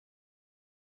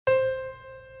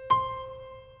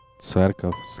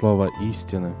Церковь Слова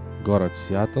Истины, город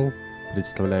Сиэтл,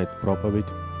 представляет проповедь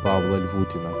Павла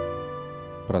Львутина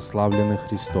 «Прославленный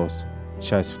Христос»,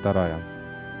 часть 2.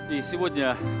 И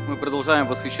сегодня мы продолжаем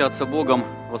восхищаться Богом,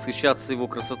 восхищаться Его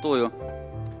красотою,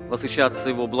 восхищаться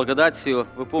Его благодатью.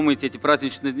 Вы помните, эти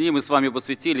праздничные дни мы с вами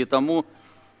посвятили тому,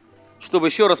 чтобы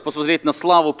еще раз посмотреть на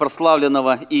славу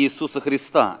прославленного Иисуса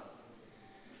Христа.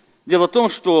 Дело в том,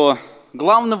 что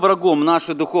главным врагом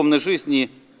нашей духовной жизни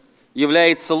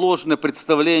является ложное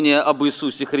представление об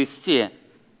Иисусе Христе.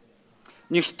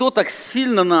 Ничто так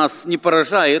сильно нас не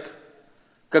поражает,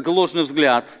 как ложный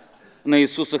взгляд на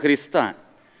Иисуса Христа.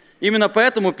 Именно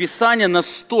поэтому Писание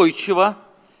настойчиво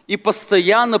и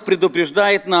постоянно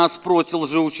предупреждает нас против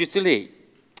лжеучителей.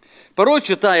 Порой,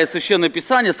 читая Священное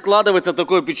Писание, складывается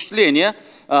такое впечатление,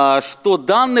 что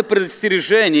данное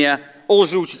предостережение о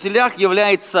лжеучителях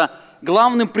является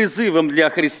главным призывом для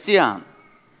христиан.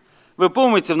 Вы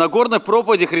помните, в Нагорной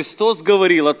проповеди Христос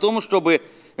говорил о том, чтобы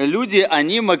люди,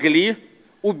 они могли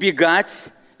убегать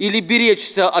или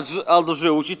беречься от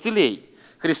лжеучителей.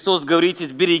 Христос говорит: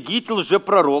 «Берегите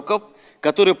лжепророков,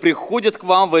 которые приходят к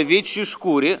вам в овечьей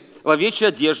шкуре, в овечьей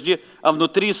одежде, а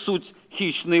внутри суть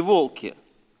хищные волки».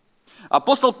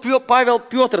 Апостол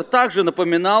Петр также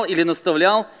напоминал или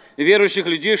наставлял верующих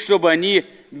людей, чтобы они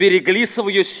берегли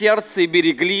свое сердце и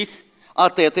береглись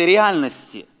от этой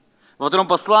реальности. Во втором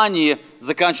послании,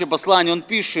 заканчивая послание, он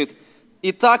пишет: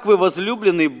 «Итак, вы,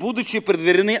 возлюбленные, будучи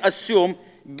предварены о сем,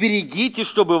 берегите,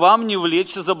 чтобы вам не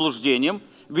влечься заблуждением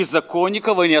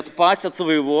беззаконников и не отпасть от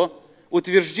своего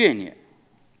утверждения».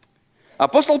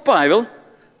 Апостол Павел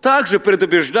также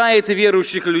предупреждает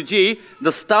верующих людей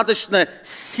достаточно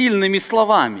сильными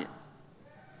словами.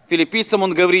 Филиппийцам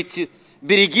он говорит: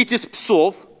 «Берегитесь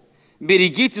псов,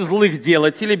 берегите злых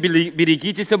делателей,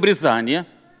 берегитесь обрезания».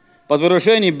 Под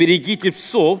выражением «берегите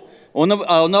псов» он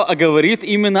говорит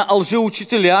именно о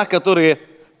лжеучителях, которые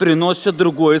приносят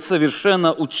другое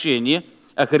совершенно учение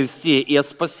о Христе и о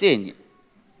спасении.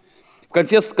 В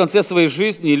конце своей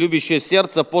жизни любящее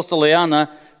сердце апостола Иоанна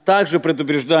также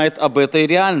предупреждает об этой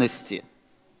реальности.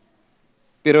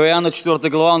 1 Иоанна 4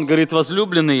 глава, он говорит: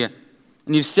 «Возлюбленные,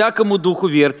 не всякому духу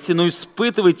верьте, но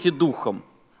испытывайте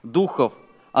духов,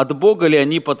 от Бога ли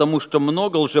они, потому что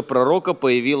много лжепророка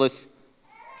появилось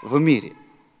в мире».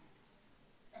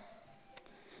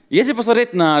 Если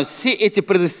посмотреть на все эти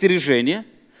предостережения,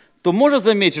 то можно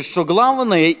заметить, что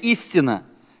главная истина,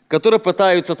 которую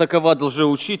пытаются атаковать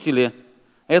лжеучители,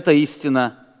 это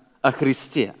истина о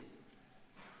Христе.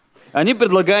 Они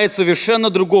предлагают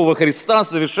совершенно другого Христа,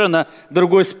 совершенно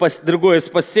другое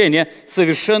спасение,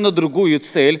 совершенно другую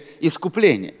цель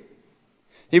искупления.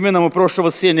 Именно мы в прошлом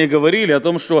воскресенье говорили о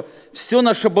том, что все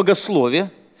наше богословие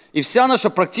и вся наша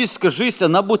практическая жизнь,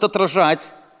 она будет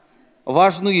отражать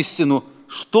важную истину,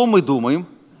 что мы думаем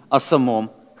о самом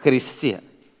Христе.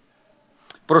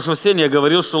 В прошлом воскресенье я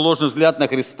говорил, что ложный взгляд на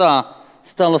Христа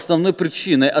стал основной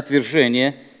причиной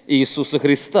отвержения Иисуса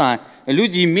Христа.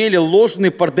 Люди имели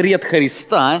ложный портрет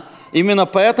Христа, именно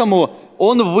поэтому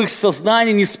он в их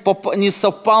сознании не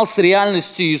совпал с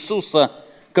реальностью Иисуса,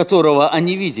 которого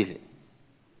они видели.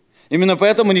 Именно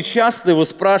поэтому нечасто его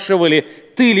спрашивали: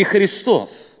 «Ты ли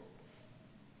Христос?»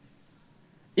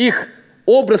 Их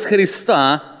образ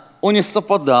Христа, он не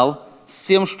совпадал с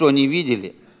тем, что они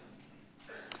видели.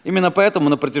 Именно поэтому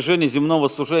на протяжении земного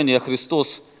служения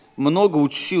Христос много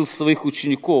учил своих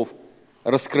учеников,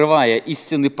 раскрывая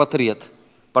истинный портрет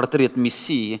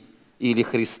Мессии или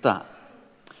Христа.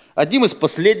 Одним из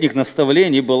последних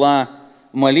наставлений была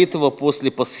молитва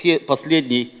после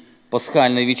последней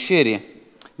пасхальной вечери.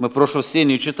 Мы в прошлом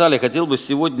воскресенье читали, хотел бы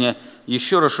сегодня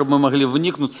еще раз, чтобы мы могли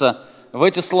вникнуться в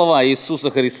эти слова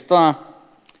Иисуса Христа,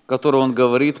 которые Он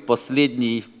говорит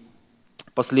последнюю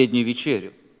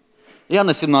вечерю.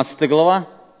 Иоанна 17 глава,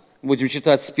 будем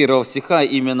читать с 1 стиха,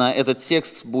 именно этот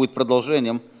текст будет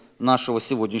продолжением нашего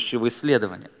сегодняшнего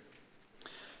исследования.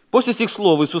 «После сих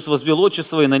слов Иисус возвел очи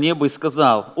свои на небо и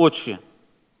сказал: Отче,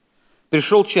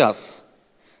 пришел час,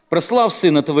 прославь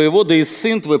Сына Твоего, да и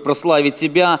Сын Твой прославит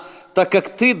Тебя, так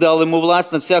как Ты дал Ему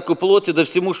власть над всякую плоть, и да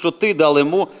всему, что Ты дал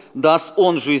Ему, даст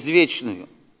Он жизнь вечную.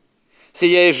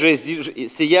 Сия же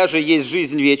есть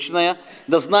жизнь вечная,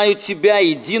 да знают Тебя,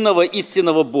 единого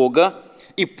истинного Бога,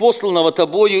 и посланного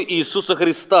Тобою Иисуса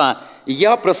Христа.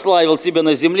 Я прославил Тебя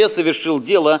на земле, совершил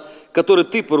дело, которое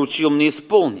Ты поручил мне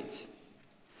исполнить.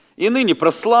 И ныне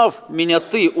прославь меня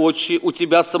Ты, Отче, у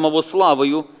Тебя самого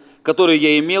славою, которую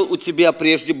я имел у Тебя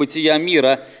прежде бытия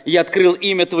мира. Я открыл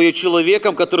имя Твое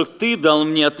человекам, которых Ты дал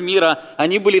мне от мира.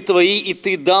 Они были Твои, и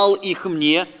Ты дал их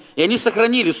мне, и они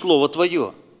сохранили Слово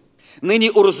Твое.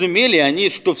 Ныне уразумели они,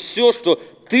 что все, что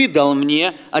Ты дал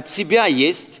мне, от Тебя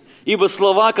есть, Ибо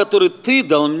слова, которые Ты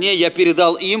дал мне, я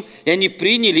передал им, и они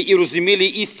приняли и разумели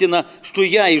истинно, что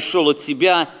я и шел от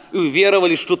Тебя, и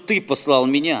уверовали, что Ты послал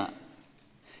меня.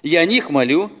 Я о них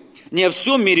молю, не о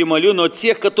всем мире молю, но о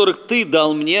тех, которых Ты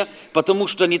дал мне, потому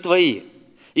что они Твои.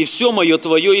 И все мое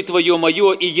Твое, и Твое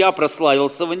мое, и я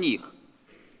прославился в них.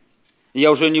 Я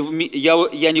не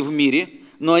в мире,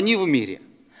 но они в мире,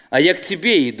 а я к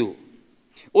Тебе иду.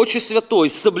 Отче Святой,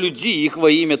 соблюди их во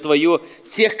имя Твое,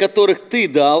 тех, которых Ты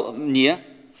дал мне,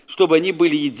 чтобы они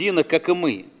были едины, как и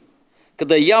мы.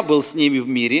 Когда я был с ними в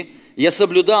мире, я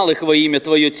соблюдал их во имя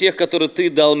Твое, тех, которых Ты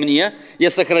дал мне,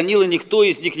 я сохранил, и никто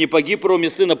из них не погиб, кроме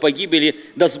сына погибели,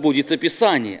 да сбудется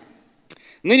Писание.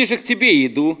 Ныне же к Тебе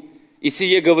иду, и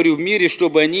сие говорю в мире,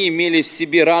 чтобы они имели в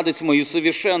себе радость мою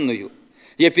совершенную.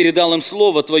 Я передал им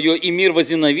Слово Твое, и мир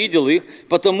возненавидел их,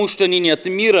 потому что они не от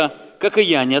мира, как и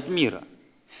я не от мира.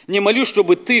 Не молю,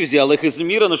 чтобы Ты взял их из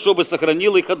мира, но чтобы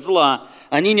сохранил их от зла.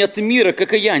 Они не от мира,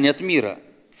 как и я не от мира.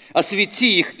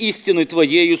 Освети их истиной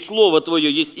Твоею, Слово Твое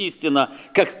есть истина.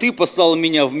 Как Ты послал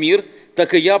меня в мир,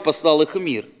 так и я послал их в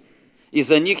мир. И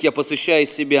за них я посвящаю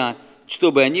себя,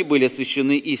 чтобы они были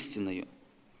освящены истиною.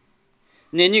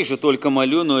 Не о них же только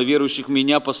молю, но о верующих в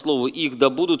меня по слову их, да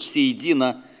будут все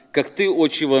едино, как Ты,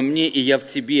 Отче, во мне, и я в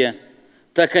Тебе,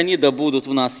 так они да будут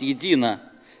в нас едино.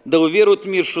 Да уверует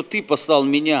мир, что Ты послал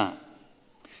меня.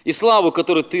 И славу,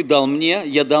 которую Ты дал мне,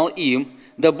 я дал им,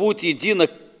 да будут едино,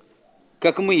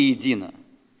 как мы едино.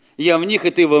 Я в них, и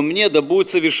Ты во мне, да будут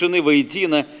совершены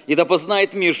воедино, и да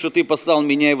познает мир, что Ты послал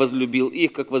меня и возлюбил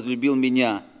их, как возлюбил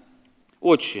меня.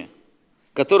 Отче,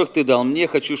 которых Ты дал мне,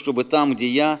 хочу, чтобы там, где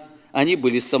я, они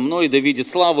были со мной, да видят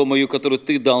славу мою, которую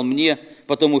Ты дал мне,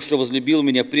 потому что возлюбил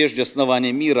меня прежде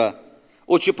основания мира.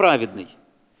 Отче праведный,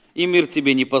 и мир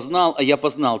Тебе не познал, а я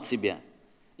познал Тебя.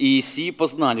 И сии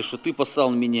познали, что Ты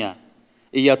послал меня,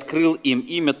 и я открыл им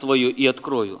имя Твое и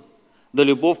открою. Да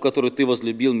любовь, которую Ты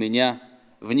возлюбил меня,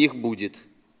 в них будет,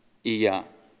 и я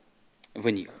в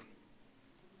них.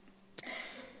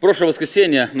 В прошлое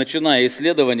воскресенье, начиная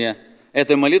исследование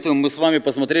этой молитвы, мы с вами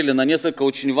посмотрели на несколько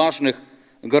очень важных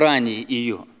граней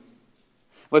ее.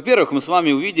 Во-первых, мы с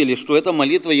вами увидели, что эта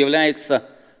молитва является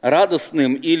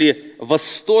радостным или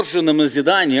восторженным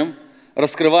назиданием,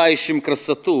 раскрывающим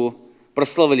красоту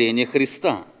прославления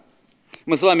Христа.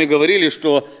 Мы с вами говорили,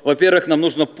 что, во-первых, нам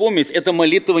нужно помнить, это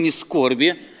молитва не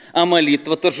скорби, а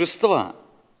молитва торжества.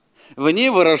 В ней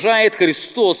выражает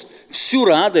Христос всю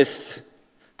радость,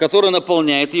 которая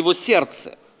наполняет Его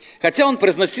сердце. Хотя Он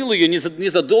произносил ее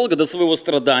незадолго до своего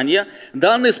страдания,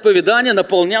 данное исповедание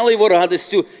наполняло Его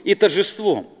радостью и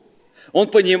торжеством. Он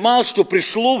понимал, что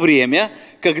пришло время,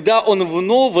 когда Он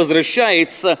вновь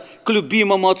возвращается к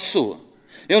любимому Отцу.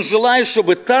 И Он желает,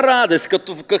 чтобы та радость,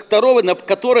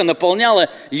 которая наполняла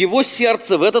Его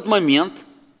сердце в этот момент,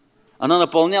 она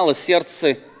наполняла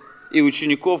сердце и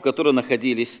учеников, которые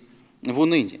находились в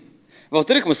унынии.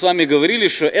 Во-вторых, мы с вами говорили,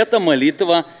 что это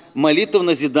молитва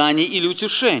назидания или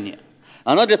утешения.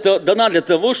 Она дана для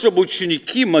того, чтобы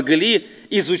ученики могли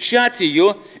изучать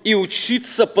ее и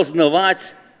учиться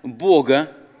познавать Бога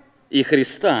и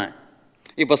Христа.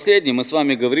 И последнее, мы с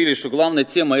вами говорили, что главная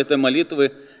тема этой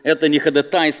молитвы – это не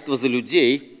ходатайство за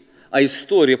людей, а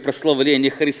история прославления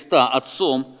Христа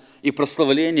Отцом и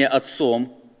прославления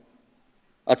Отцом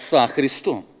Отца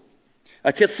Христом.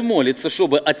 Отец молится,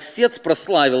 чтобы Отец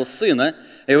прославил Сына,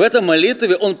 и в этой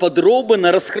молитве Он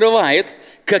подробно раскрывает,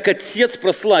 как Отец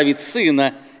прославит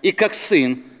Сына и как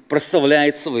Сын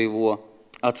прославляет своего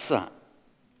Отца.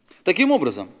 Таким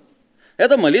образом,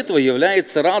 эта молитва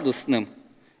является радостным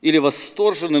или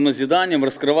восторженным назиданием,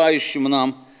 раскрывающим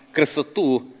нам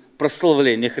красоту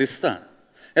прославления Христа.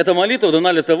 Эта молитва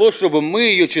дана для того, чтобы мы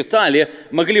ее читали,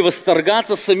 могли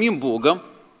восторгаться самим Богом,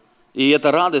 и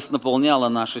эта радость наполняла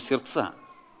наши сердца.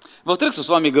 Во-вторых, мы с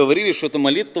вами говорили, что эта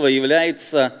молитва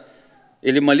является,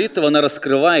 или молитва, она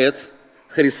раскрывает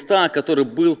Христа, который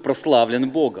был прославлен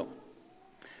Богом.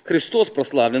 Христос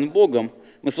прославлен Богом.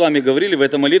 Мы с вами говорили, в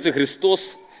этой молитве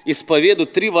Христос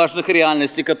исповедует три важных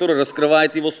реальности, которые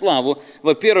раскрывают Его славу.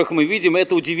 Во-первых, мы видим,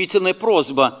 это удивительная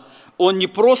просьба. Он не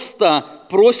просто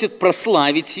просит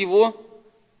прославить Его,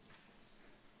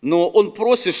 но Он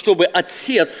просит, чтобы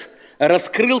Отец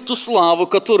раскрыл ту славу,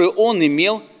 которую Он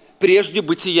имел прежде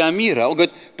бытия мира. Он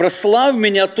говорит, прославь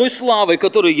меня той славой,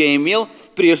 которую я имел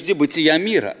прежде бытия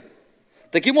мира.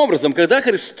 Таким образом, когда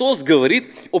Христос говорит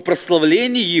о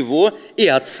прославлении Его и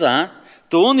Отца,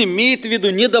 то Он имеет в виду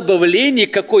не добавление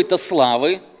какой-то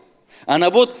славы, а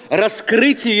наоборот,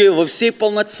 раскрытие ее во всей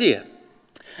полноте.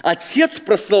 Отец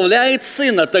прославляет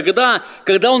Сына тогда,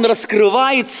 когда Он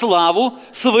раскрывает славу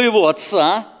своего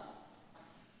Отца,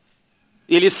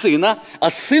 или Сына, а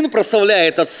Сын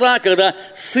прославляет Отца, когда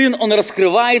Сын, Он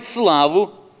раскрывает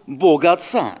славу Бога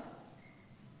Отца.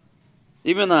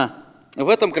 Именно в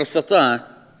этом красота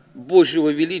Божьего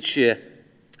величия.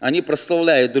 Они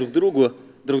прославляют друг друга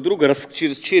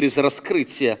через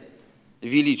раскрытие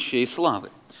величия и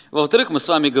славы. Во-вторых, мы с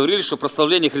вами говорили, что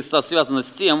прославление Христа связано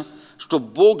с тем, что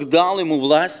Бог дал Ему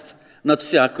власть над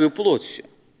всякою плотью.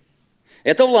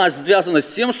 Эта власть связана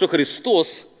с тем, что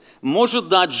Христос может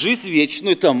дать жизнь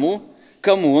вечную тому,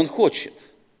 кому Он хочет.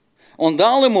 Он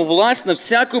дал Ему власть над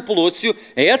всякою плотью,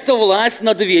 и это власть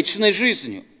над вечной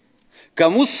жизнью.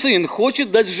 Кому Сын хочет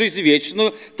дать жизнь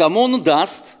вечную, тому Он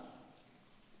даст.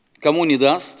 Кому не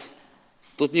даст,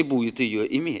 тот не будет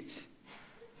ее иметь.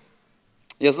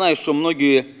 Я знаю, что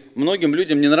многим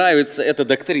людям не нравится эта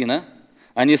доктрина.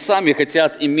 Они сами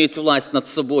хотят иметь власть над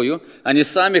собою. Они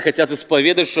сами хотят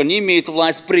исповедовать, что они имеют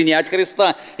власть принять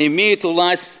Христа, имеют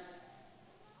власть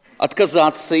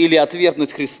отказаться или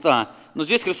отвергнуть Христа. Но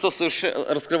здесь Христос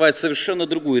раскрывает совершенно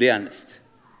другую реальность.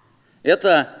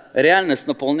 Эта реальность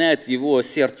наполняет его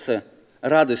сердце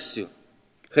радостью.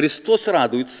 Христос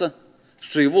радуется,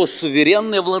 что его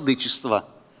суверенное владычество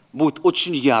будет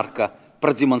очень ярко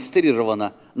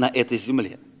продемонстрировано на этой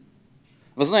земле.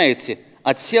 Вы знаете,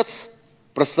 Отец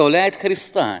прославляет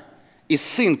Христа, и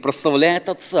Сын прославляет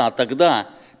Отца тогда,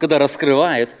 когда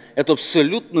раскрывает эту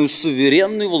абсолютную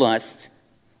суверенную власть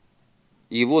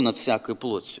Его над всякой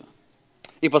плотью.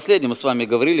 И последнее, мы с вами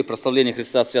говорили, прославление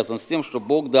Христа связано с тем, что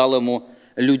Бог дал Ему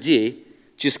людей,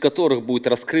 через которых будет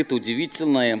раскрыта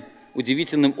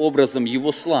удивительным образом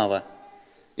Его слава.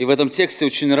 И в этом тексте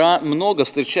очень много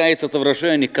встречается это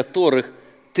выражение, которых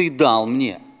Ты дал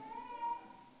мне.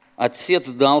 Отец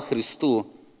дал Христу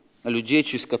людей,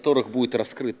 через которых будет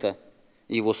раскрыта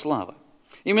Его слава.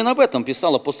 Именно об этом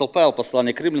писал апостол Павел,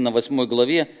 послание к Римлянам, 8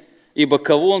 главе. «Ибо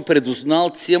кого Он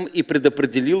предузнал, тем и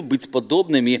предопределил быть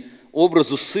подобными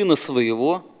образу Сына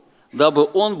Своего, дабы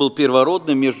Он был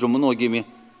первородным между многими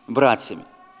братьями».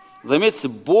 Заметьте,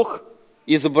 Бог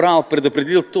избрал,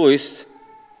 предопределил, то есть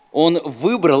Он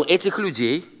выбрал этих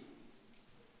людей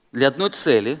для одной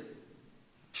цели,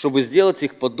 чтобы сделать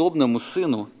их подобному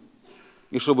Сыну,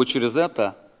 и чтобы через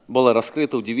это была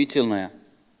раскрыта удивительная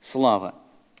слава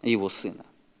Его Сына.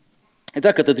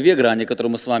 Итак, это две грани, о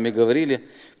которых мы с вами говорили.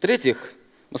 В-третьих,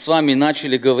 мы с вами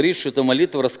начали говорить, что эта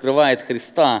молитва раскрывает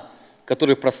Христа,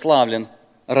 который прославлен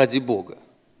ради Бога.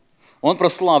 Он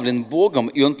прославлен Богом,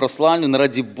 и Он прославлен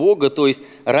ради Бога, то есть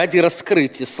ради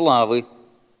раскрытия славы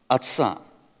Отца.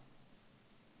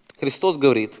 Христос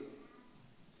говорит,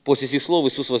 после сих слов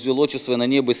Иисус возвел очи свои на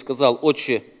небо и сказал: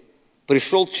 «Отче,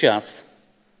 пришел час,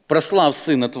 прославь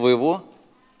Сына Твоего,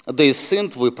 да и Сын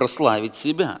Твой прославит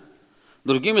Себя».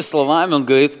 Другими словами, Он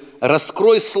говорит: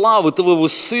 раскрой славу Твоего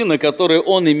Сына, который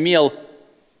Он имел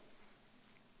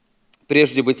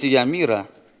прежде бытия мира,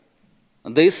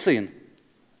 да и Сын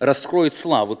раскроет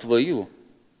славу Твою,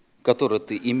 которую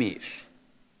Ты имеешь.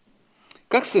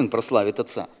 Как Сын прославит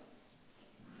Отца?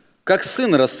 Как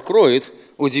Сын раскроет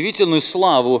удивительную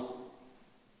славу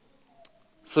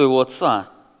своего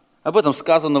Отца? Об этом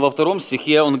сказано во 2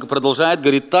 стихе. Он продолжает,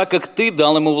 говорит: «Так как Ты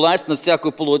дал Ему власть над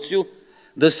всякую плотью,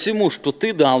 да всему, что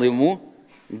Ты дал Ему,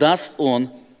 даст Он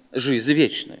жизнь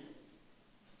вечную».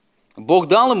 Бог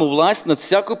дал Ему власть над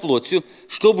всякой плотью,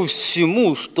 чтобы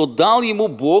всему, что дал Ему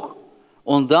Бог,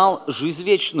 Он дал жизнь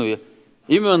вечную.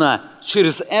 Именно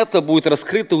через это будет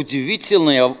раскрыта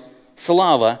удивительная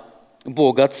слава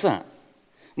Бога Отца.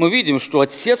 Мы видим, что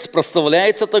Отец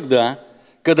прославляется тогда,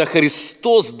 когда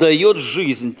Христос дает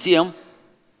жизнь тем,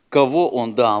 кого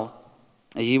Он дал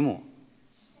Ему.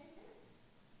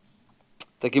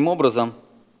 Таким образом,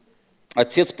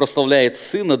 Отец прославляет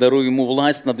Сына, даруя Ему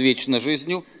власть над вечной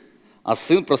жизнью, а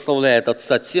Сын прославляет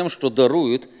Отца тем, что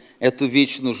дарует эту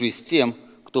вечную жизнь тем,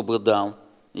 кто бы дал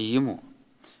Ему.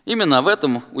 Именно в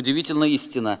этом удивительная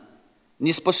истина.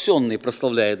 Не спасенный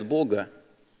прославляет Бога,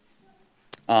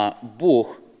 а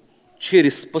Бог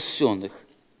через спасенных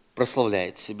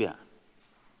прославляет себя.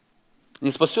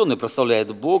 Не спасенный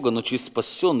прославляет Бога, но через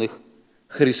спасенных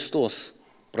Христос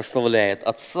прославляет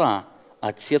Отца,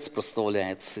 Отец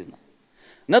прославляет Сына.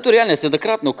 На эту реальность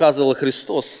неоднократно указывал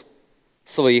Христос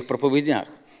в своих проповедях.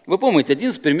 Вы помните, один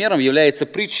из примеров является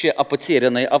притча о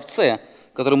потерянной овце,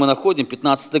 которую мы находим в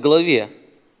 15 главе.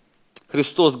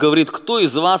 Христос говорит: «Кто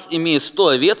из вас, имея 100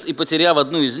 овец и потеряв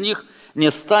одну из них, не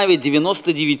оставит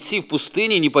 99 в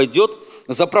пустыне, не пойдет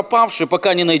за пропавшей,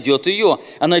 пока не найдет ее,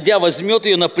 а найдя, возьмет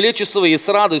ее на плечи свои с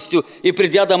радостью, и,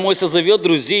 придя домой, созовет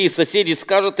друзей и соседей,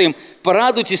 скажет им: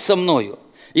 порадуйтесь со мною,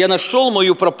 Я нашел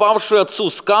мою пропавшую отцу,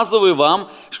 сказываю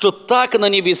вам, что так на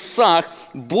небесах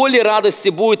более радости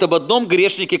будет об одном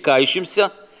грешнике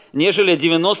кающемся, нежели о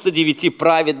 99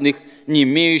 праведных, не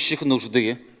имеющих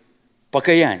нужды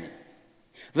покаяния».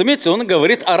 Заметьте, он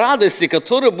говорит о радости,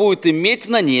 которую будет иметь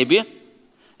на небе,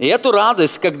 и эту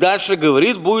радость, как дальше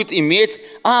говорит, будет иметь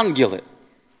ангелы.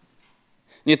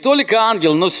 Не только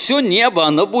ангелы, но все небо,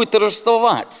 оно будет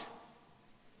торжествовать.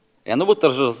 И оно будет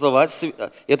торжествовать,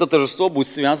 это торжество будет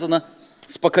связано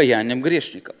с покаянием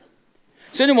грешников.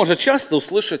 Сегодня можно часто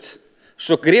услышать,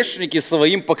 что грешники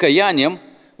своим покаянием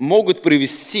могут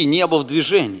привести небо в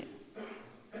движение.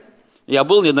 Я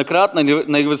был неоднократно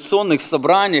на инновационных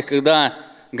собраниях, когда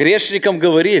грешникам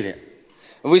говорили: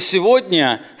 вы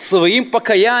сегодня своим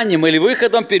покаянием или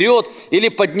выходом вперед, или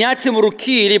поднятием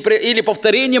руки, или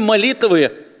повторением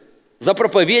молитвы за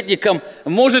проповедником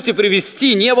можете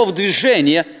привести небо в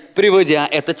движение, приводя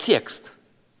этот текст.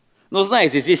 Но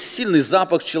знаете, здесь сильный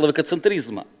запах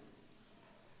человекоцентризма.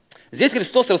 Здесь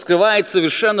Христос раскрывает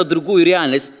совершенно другую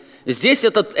реальность. Здесь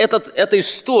эта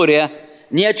история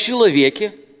не о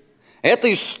человеке,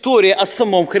 это история о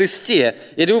самом Христе.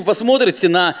 Если вы посмотрите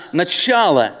на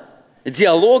начало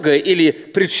диалога или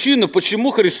причину,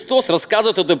 почему Христос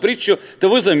рассказывает эту притчу, то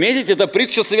вы заметите, эта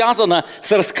притча связана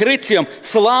с раскрытием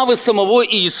славы самого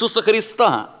Иисуса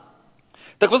Христа.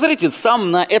 Так посмотрите сам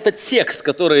на этот текст,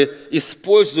 который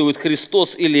использует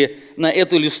Христос, или на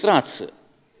эту иллюстрацию.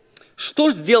 Что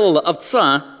сделала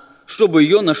овца, чтобы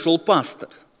ее нашел пастырь?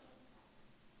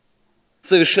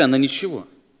 Совершенно ничего.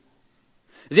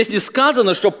 Здесь не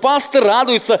сказано, что пастырь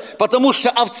радуется, потому что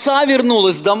овца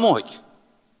вернулась домой.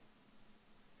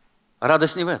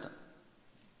 Радость не в этом.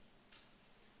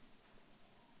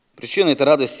 Причиной этой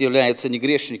радости являются не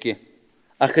грешники,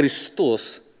 а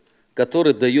Христос,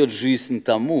 который дает жизнь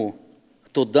тому,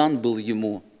 кто дан был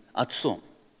ему Отцом.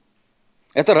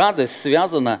 Эта радость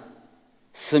связана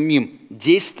с самим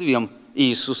действием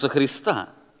Иисуса Христа.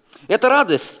 Эта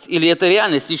радость или эта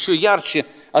реальность еще ярче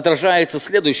отражается в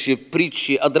следующей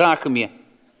притче о драхме.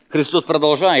 Христос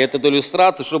продолжает эту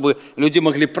иллюстрацию, чтобы люди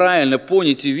могли правильно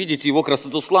понять и увидеть Его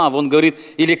красоту славы. Он говорит: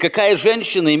 или какая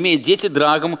женщина имеет 10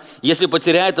 драхм, если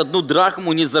потеряет 1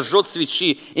 драхму, не зажжет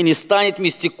свечи и не станет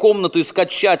мести комнату искать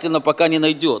тщательно, пока не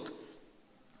найдет.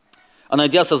 А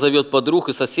найдя, созовет подруг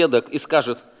и соседок и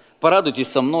скажет: порадуйтесь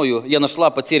со мною, я нашла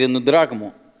потерянную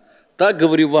драхму. Так,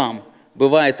 говорю вам,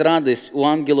 бывает радость у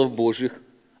ангелов Божьих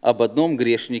об одном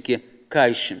грешнике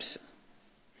кающемся.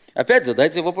 Опять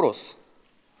задайте вопрос.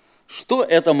 Что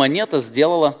эта монета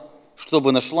сделала,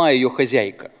 чтобы нашла ее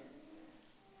хозяйка?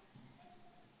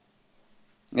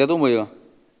 Я думаю,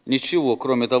 ничего,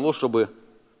 кроме того, чтобы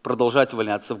продолжать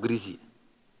валяться в грязи.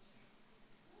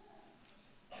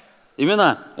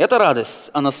 Именно эта радость,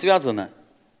 она связана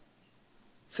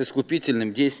с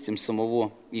искупительным действием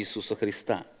самого Иисуса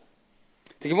Христа.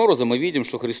 Таким образом, мы видим,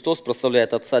 что Христос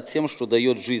прославляет Отца тем, что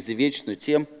дает жизнь вечную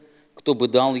тем, кто бы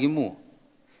дал Ему.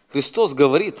 Христос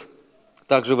говорит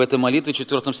также в этой молитве, в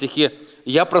 4 стихе: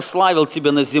 «Я прославил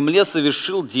Тебя на земле,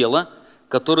 совершил дело,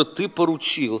 которое Ты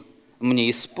поручил мне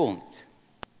исполнить».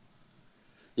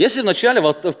 Если вначале, в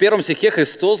 1 стихе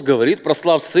Христос говорит: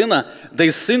 «Прославь Сына, да и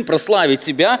Сын прославит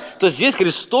Тебя», то здесь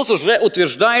Христос уже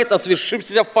утверждает о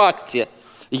свершившемся факте: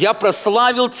 «Я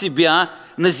прославил Тебя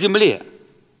на земле».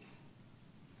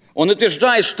 Он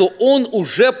утверждает, что Он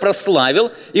уже прославил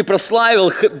и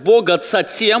прославил Бога Отца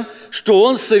тем, что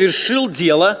Он совершил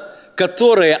дело,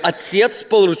 которое Отец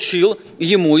поручил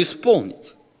Ему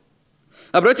исполнить.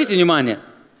 Обратите внимание,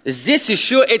 здесь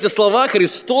еще эти слова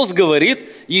Христос говорит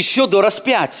еще до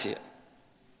распятия.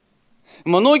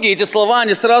 Многие эти слова,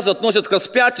 они сразу относят к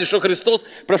распятию, что Христос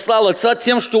прославил Отца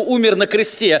тем, что умер на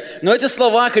кресте. Но эти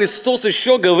слова Христос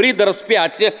еще говорит до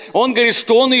распятия. Он говорит,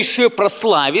 что Он еще и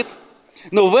прославит.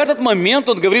 Но в этот момент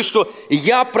Он говорит, что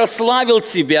 «Я прославил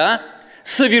Тебя,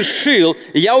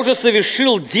 я уже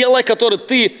совершил дело, которое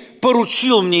Ты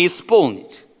поручил мне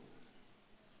исполнить».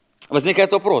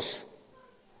 Возникает вопрос,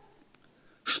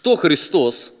 что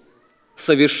Христос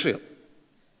совершил?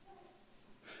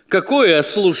 Какое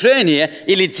служение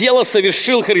или дело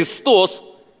совершил Христос,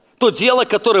 то дело,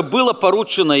 которое было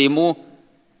поручено Ему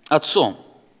Отцом?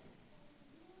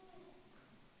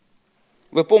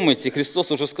 Вы помните,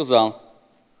 Христос уже сказал,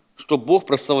 что Бог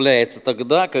прославляется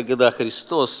тогда, когда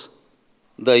Христос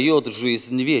дает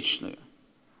жизнь вечную.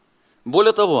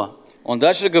 Более того, Он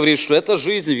дальше говорит, что эта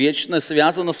жизнь вечная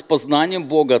связана с познанием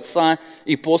Бога Отца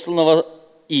и посланного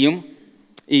им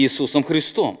Иисусом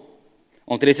Христом.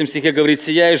 Он в 3 стихе говорит: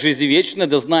 «Сия жизнь вечная,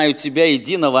 да знаю Тебя,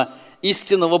 единого,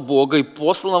 истинного Бога и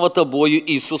посланного Тобою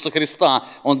Иисуса Христа».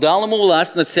 Он дал Ему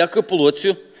власть над всякой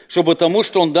плотью, чтобы тому,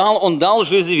 что Он дал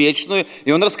жизнь вечную.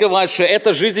 И Он раскрывает, что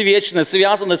эта жизнь вечная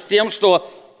связана с тем,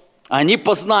 что они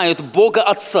познают Бога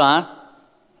Отца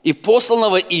и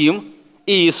посланного им,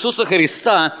 и Иисуса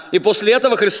Христа. И после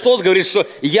этого Христос говорит, что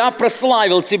 «Я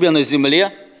прославил Тебя на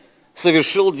земле,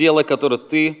 совершил дело, которое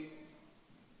Ты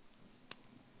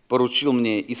поручил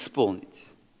мне исполнить».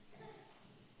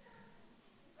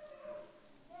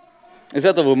 Из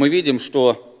этого мы видим,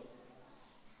 что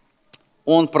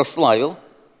Он прославил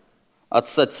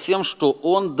Отца тем, что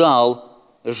Он дал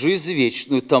жизнь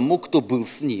вечную тому, кто был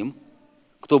с Ним,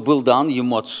 кто был дан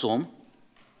Ему Отцом.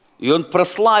 И Он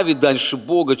прославит дальше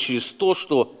Бога через то,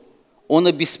 что Он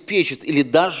обеспечит или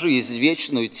даст жизнь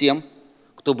вечную тем,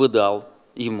 кто бы дал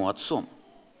Ему Отцом.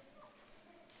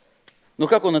 Но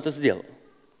как Он это сделал?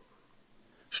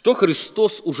 Что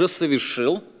Христос уже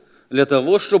совершил для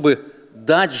того, чтобы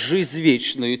дать жизнь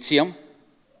вечную тем,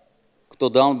 кто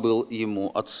дан был Ему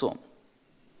Отцом?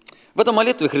 В этой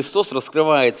молитве Христос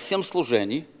раскрывает 7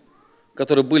 служений,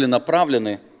 которые были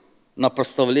направлены на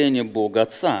прославление Бога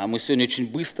Отца. Мы сегодня очень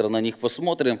быстро на них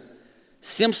посмотрим.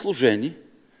 7 служений,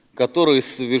 которые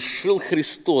совершил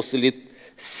Христос, или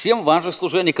 7 важных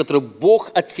служений, которые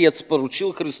Бог Отец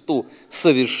поручил Христу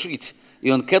совершить.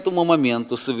 И Он к этому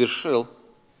моменту совершил,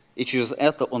 и через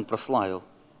это Он прославил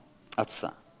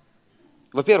Отца.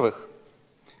 Во-первых,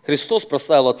 Христос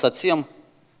прославил Отца тем,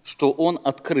 что Он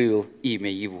открыл имя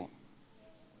Его.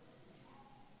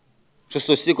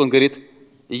 6 стих Он говорит: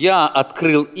 «Я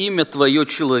открыл имя Твое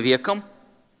человекам,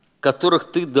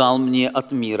 которых Ты дал мне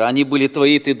от мира. Они были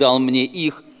Твои, Ты дал мне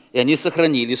их, и они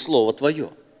сохранили Слово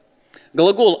Твое».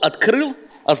 Глагол «открыл»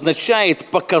 означает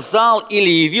 «показал» или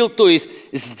 «явил», то есть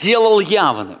 «сделал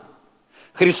явным».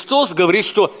 Христос говорит,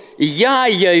 что «я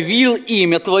явил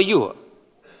имя Твое».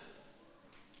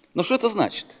 Но что это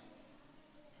значит?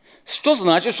 Что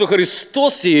значит, что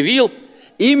Христос явил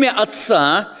имя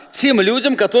Отца тем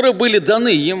людям, которые были даны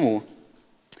Ему?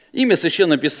 Имя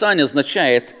Священного Писания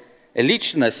означает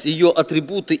личность, ее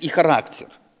атрибуты и характер.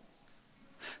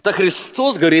 Так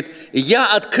Христос говорит: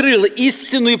 «Я открыл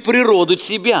истинную природу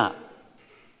Тебя.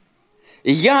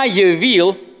 Я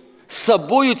явил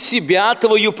собою Тебя,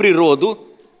 Твою природу,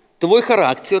 Твой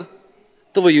характер,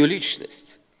 Твою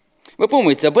личность». Вы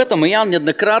помните, об этом Иоанн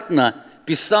неоднократно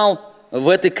писал в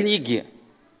этой книге.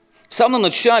 В самом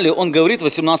начале он говорит в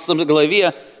 18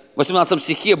 главе, 18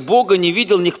 стихе: «Бога не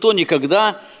видел никто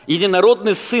никогда,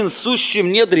 единородный Сын, сущий в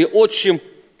недре отчим,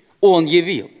 Он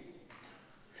явил».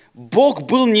 Бог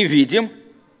был невидим,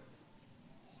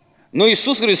 но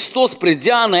Иисус Христос,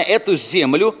 придя на эту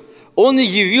землю, Он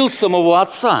явил самого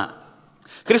Отца.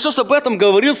 Христос об этом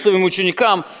говорил своим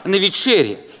ученикам на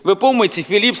вечере. Вы помните,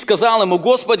 Филипп сказал Ему: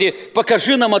 «Господи,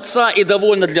 покажи нам Отца, и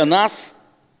довольно для нас».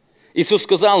 Иисус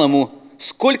сказал ему: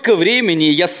 «Сколько времени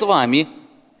я с вами,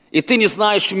 и ты не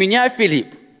знаешь меня,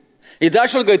 Филипп?» И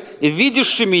дальше он говорит: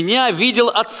 «Видишь меня, видел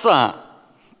Отца.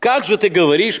 Как же ты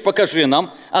говоришь: покажи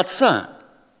нам Отца?»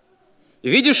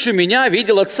 «Видишь меня,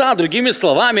 видел Отца». Другими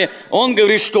словами, он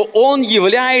говорит, что он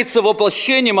является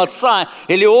воплощением Отца,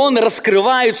 или он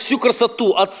раскрывает всю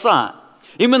красоту Отца.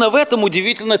 Именно в этом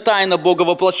удивительная тайна Бога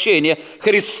воплощения.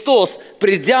 Христос,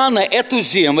 придя на эту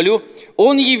землю,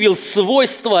 Он явил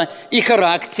свойства и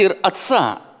характер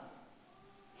Отца.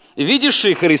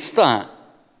 Видевшие Христа,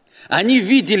 они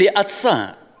видели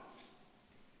Отца.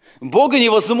 Бога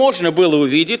невозможно было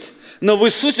увидеть, но в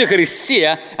Иисусе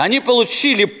Христе они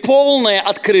получили полное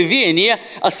откровение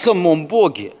о самом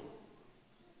Боге.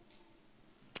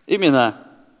 Именно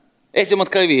этим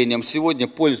откровением сегодня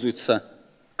пользуется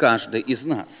каждый из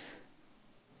нас.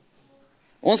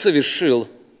 Он совершил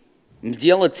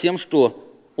дело тем,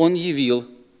 что Он явил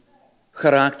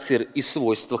характер и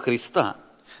свойства Христа.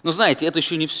 Но знаете, это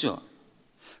еще не все.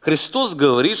 Христос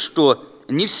говорит, что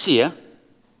не все,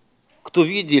 кто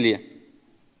видели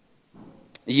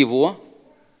Его,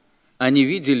 они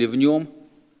видели в Нем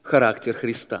характер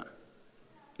Христа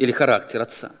или характер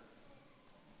Отца.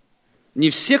 Не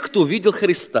все, кто видел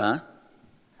Христа,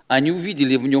 они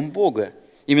увидели в Нем Бога.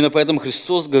 Именно поэтому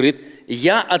Христос говорит: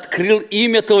 «Я открыл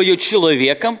имя Твое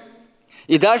человекам».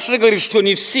 И дальше говорит, что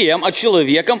не всем, а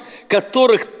человекам,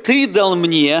 которых Ты дал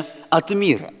мне от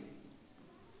мира.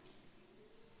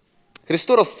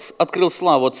 Христос открыл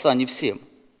славу Отца не всем,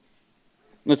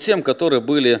 но тем, которые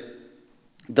были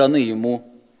даны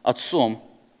Ему Отцом.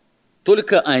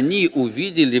 Только они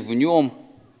увидели в Нем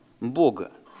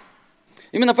Бога.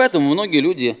 Именно поэтому многие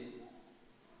люди,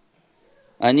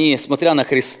 они, смотря на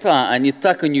Христа, они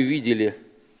так и не увидели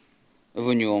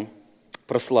в Нем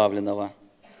прославленного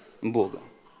Бога.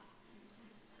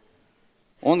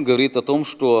 Он говорит о том,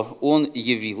 что Он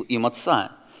явил им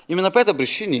Отца. Именно по этой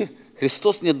причине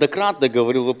Христос неоднократно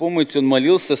говорил, вы помните, Он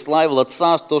молился, славил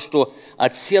Отца, то, что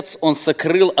Отец Он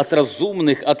сокрыл от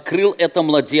разумных, открыл это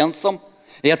младенцам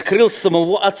и открыл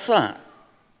самого Отца.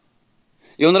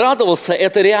 И Он радовался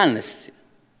этой реальности.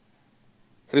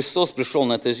 Христос пришел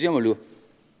на эту землю,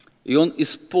 и Он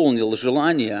исполнил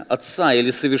желание Отца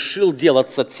или совершил дело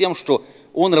Отца тем, что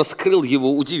Он раскрыл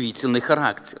Его удивительный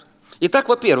характер. Итак,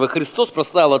 во-первых, Христос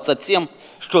прославил Отца тем,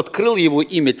 что открыл Его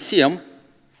имя тем,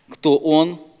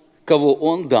 кого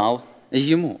Он дал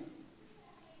Ему.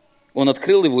 Он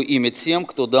открыл Его имя тем,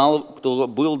 кто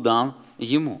был дан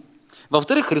Ему.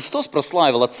 Во-вторых, Христос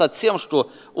прославил Отца тем, что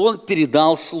Он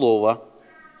передал Слово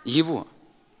Его.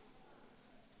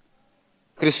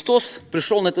 Христос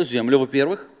пришел на эту землю,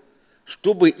 во-первых,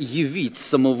 чтобы явить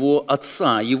самого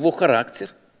Отца, Его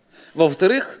характер.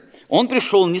 Во-вторых, Он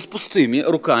пришел не с пустыми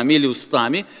руками или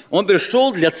устами, Он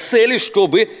пришел для цели,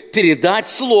 чтобы передать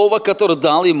Слово, которое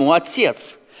дал Ему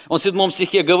Отец. Он в 7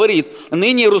 стихе говорит: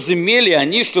 «Ныне разумели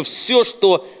они, что все,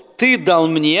 что Ты дал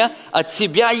мне, от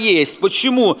Тебя есть».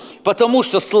 Почему? Потому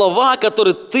что слова,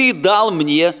 которые Ты дал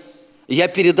мне, я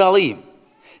передал им.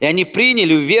 И они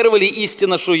приняли, уверовали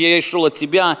истинно, что я и шел от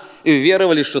Тебя, и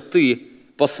уверовали, что Ты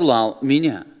послал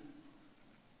меня.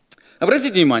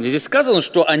 Обратите внимание, здесь сказано,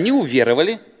 что они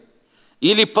уверовали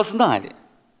или познали.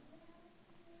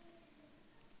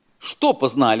 Что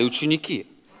познали ученики?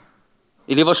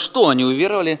 Или во что они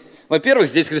уверовали? Во-первых,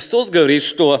 здесь Христос говорит,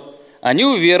 что они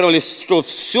уверовали, что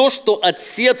все, что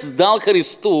Отец дал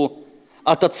Христу,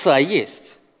 от Отца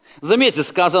есть. Заметьте,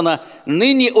 сказано: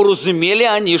 «Ныне уразумели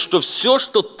они, что все,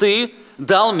 что Ты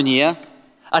дал мне,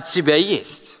 от Тебя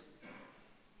есть».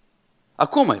 О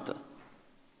ком это?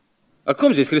 О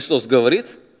ком здесь Христос говорит?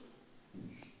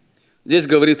 Здесь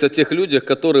говорится о тех людях,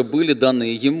 которые были даны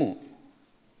Ему.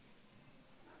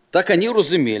 Так они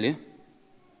уразумели,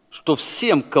 что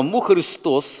всем, кому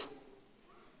Христос,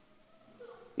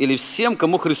 или всем,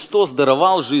 кому Христос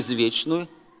даровал жизнь вечную,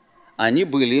 они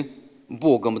были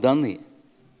Богом даны.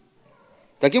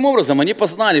 Таким образом, они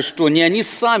познали, что не они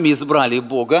сами избрали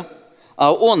Бога,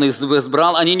 а Он их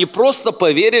избрал. Они не просто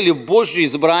поверили в Божье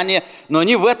избрание, но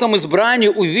они в этом избрании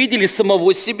увидели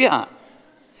самого себя.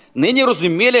 Ныне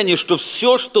разумели они, что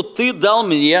все, что Ты дал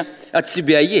мне, от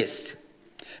Тебя есть.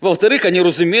 Во-вторых, они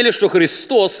разумели, что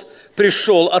Христос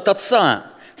пришел от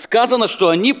Отца. Сказано, что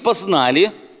они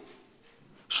познали,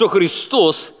 что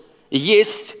Христос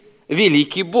есть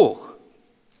великий Бог.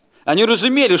 Они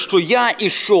разумели, что я и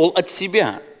шел от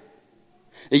Себя.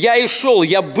 Я и шел,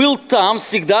 я был там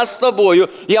всегда с Тобою,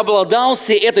 я обладал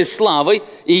всей этой славой,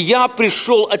 и я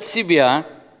пришел от Себя.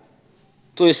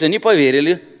 То есть они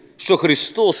поверили, что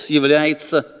Христос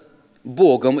является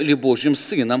Богом или Божьим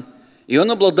Сыном, и Он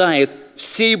обладает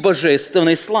всей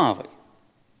божественной славой.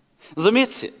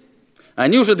 Заметьте,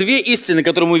 они уже две истины,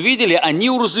 которые мы видели, они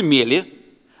уразумели,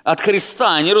 от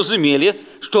Христа они разумели,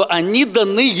 что они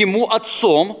даны Ему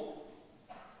Отцом.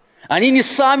 Они не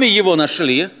сами Его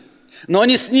нашли, но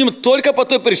они с Ним только по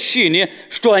той причине,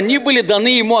 что они были даны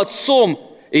Ему Отцом,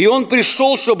 и Он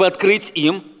пришел, чтобы открыть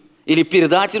им или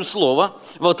передать им Слово.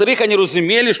 Во-вторых, они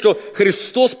разумели, что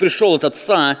Христос пришел от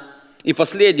Отца. И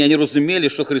последнее, они разумели,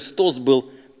 что Христос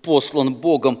был послан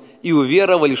Богом, и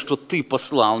уверовали, что Ты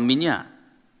послал меня.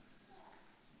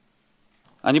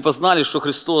 Они познали, что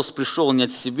Христос пришел не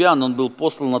от себя, но Он был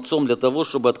послан Отцом для того,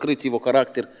 чтобы открыть Его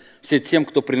характер всем тем,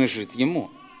 кто принадлежит Ему.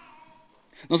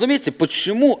 Но заметьте,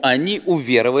 почему они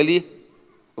уверовали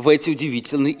в эти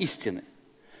удивительные истины?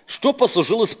 Что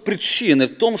послужило причиной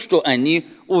в том, что они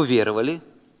уверовали?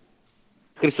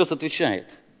 Христос отвечает: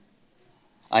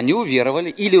 они уверовали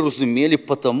или разумели,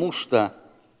 потому что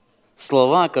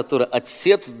слова, которые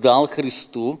Отец дал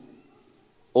Христу,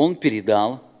 Он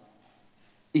передал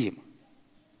им.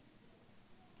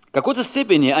 В какой-то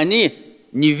степени они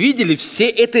не видели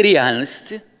всей этой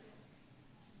реальности,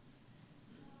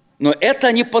 но это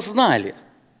они познали.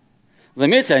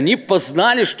 Заметьте, они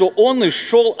познали, что Он и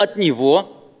шел от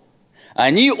Него.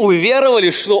 Они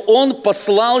уверовали, что Он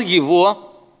послал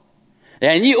Его. И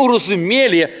они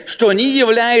уразумели, что они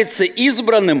являются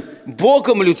избранным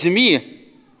Богом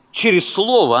людьми через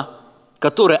Слово,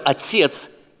 которое Отец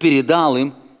передал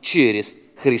им через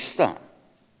Христа.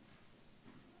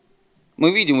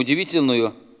 Мы видим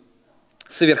удивительную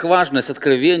сверхважность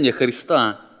откровения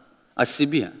Христа о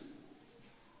себе.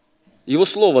 Его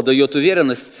Слово дает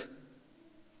уверенность,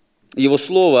 Его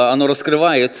Слово, оно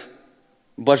раскрывает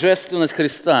божественность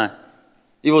Христа.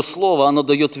 Его Слово, оно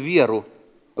дает веру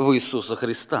в Иисуса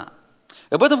Христа.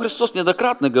 Об этом Христос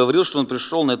неоднократно говорил, что Он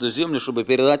пришел на эту землю, чтобы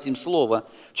передать им Слово.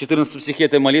 В 14 стихе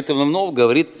этой молитвы вновь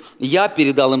говорит: «Я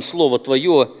передал им Слово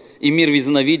Твое, и мир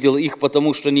возненавидел их,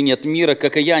 потому что они не от мира,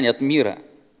 как и я не от мира».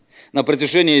 На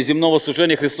протяжении земного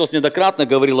служения Христос неоднократно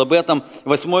говорил об этом. В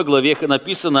 8 главе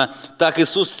написано: «Так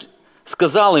Иисус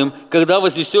сказал им: когда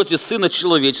вознесете Сына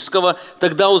Человеческого,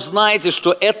 тогда узнаете,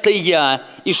 что это Я,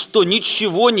 и что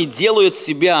ничего не делаю от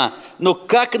себя, но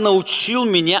как научил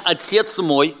меня Отец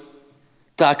мой,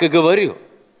 так и говорю».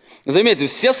 Заметьте,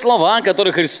 все слова,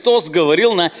 которые Христос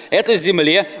говорил на этой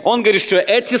земле, Он говорит, что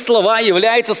эти слова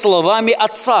являются словами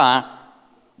Отца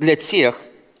для тех,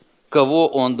 кого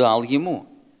Он дал Ему.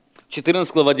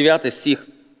 14 глава 9 стих.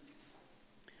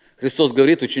 Христос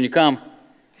говорит ученикам: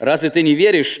 «Разве ты не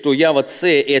веришь, что я в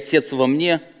Отце и Отец во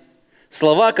мне?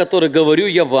 Слова, которые говорю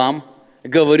я вам,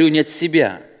 говорю не от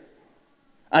себя.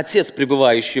 Отец,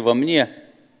 пребывающий во мне,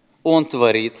 Он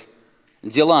творит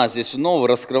дела». Здесь снова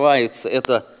раскрывается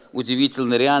эта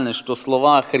удивительная реальность, что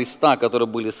слова Христа, которые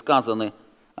были сказаны,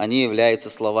 они являются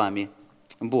словами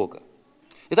Бога.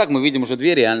 Итак, мы видим уже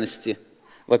две реальности.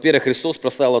 Во-первых, Христос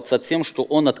прославил Отца тем, что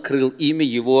Он открыл имя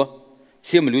Его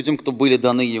тем людям, кто были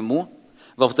даны Ему.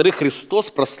 Во-вторых,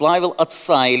 Христос прославил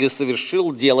Отца или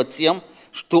совершил дело тем,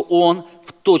 что Он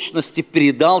в точности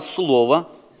передал Слово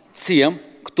тем,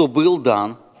 кто был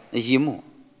дан Ему.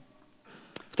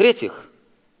 В-третьих,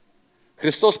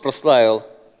 Христос прославил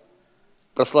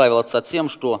Отца тем,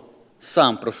 что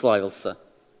Сам прославился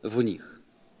в них.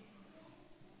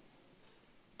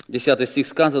 10 стих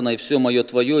сказано: «И все мое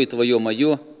Твое, и Твое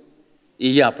мое, и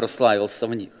я прославился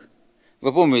в них».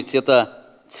 Вы помните, эта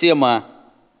тема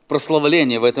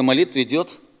прославления в этой молитве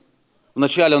идет.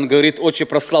 Вначале он говорит: «Отче,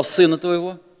 прославь Сына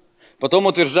Твоего». Потом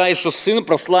утверждает, что Сын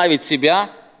прославит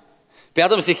Тебя. В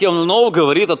 5 стихе он снова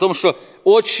говорит о том, что: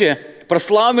 «Отче,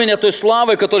 прославь меня той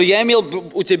славой, которую я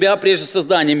имел у Тебя прежде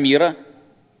создания мира».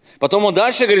 Потом он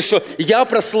дальше говорит, что «Я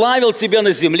прославил Тебя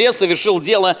на земле, совершил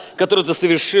дело, которое Ты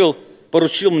совершил,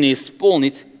 поручил мне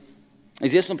исполнить». И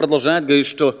здесь он продолжает говорить,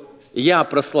 что «Я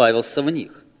прославился в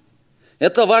них».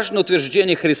 Это важное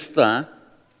утверждение Христа,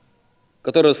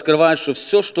 которое раскрывает, что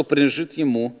все, что принадлежит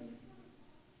Ему,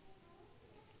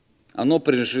 оно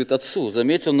принадлежит Отцу.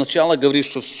 Заметьте, он сначала говорит,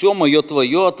 что все мое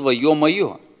Твое, а Твое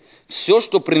мое. Все,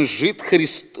 что принадлежит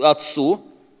Отцу,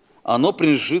 оно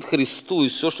принадлежит Христу. И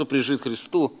все, что принадлежит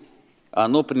Христу,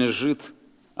 оно принадлежит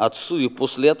Отцу. И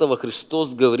после этого Христос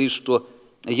говорит, что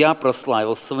 «Я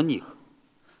прославился в них».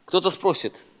 Кто-то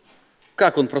спросит,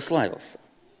 как Он прославился?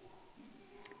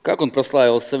 Как Он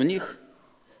прославился в них?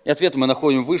 И ответ мы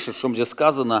находим выше, в чем здесь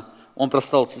сказано: Он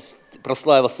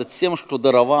прославился тем, что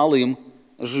даровал им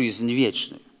жизнь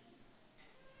вечную.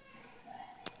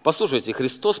 Послушайте,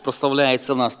 Христос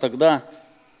прославляется в нас тогда,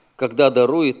 когда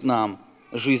дарует нам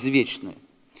жизнь вечную.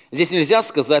 Здесь нельзя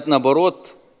сказать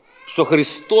наоборот, что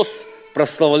Христос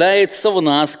прославляется в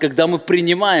нас, когда мы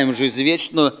принимаем жизнь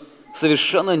вечную.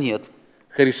 Совершенно нет.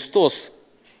 Христос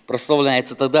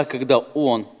прославляется тогда, когда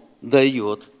Он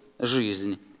дает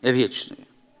жизнь вечную.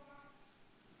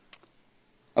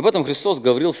 Об этом Христос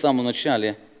говорил в самом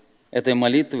начале этой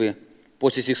молитвы.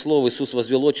 После этих слов Иисус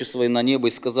возвел очи свои на небо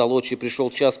и сказал: «Отче,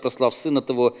 пришел час, прослав Сына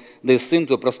Твоего, да и Сын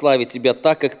Твой прославит Тебя,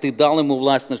 так как Ты дал Ему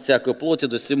власть на всякую плоть, и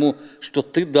до всему, что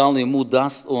Ты дал Ему,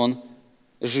 даст Он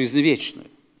жизнь вечную».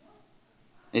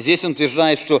 И здесь Он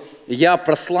утверждает, что «Я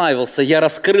прославился, я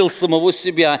раскрыл самого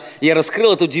себя, я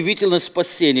раскрыл это удивительное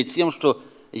спасение тем, что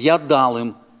я дал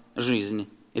им жизнь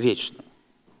вечную».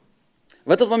 В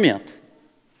этот момент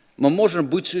мы можем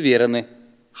быть уверены,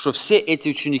 что все эти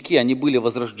ученики, они были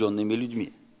возрожденными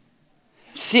людьми.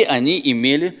 Все они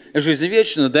имели жизнь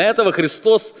вечную. До этого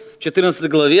Христос в 16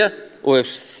 главе,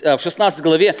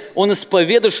 Он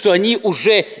исповедует, что они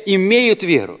уже имеют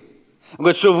веру. Он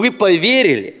говорит, что вы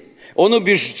поверили. Он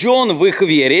убежден в их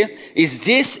вере. И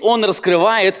здесь Он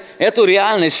раскрывает эту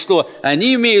реальность, что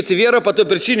они имеют веру по той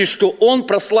причине, что Он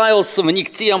прославился в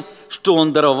них тем, что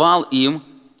Он даровал им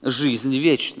жизнь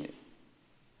вечную.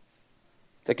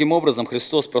 Таким образом,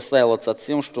 Христос прославил Отца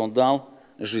тем, что Он дал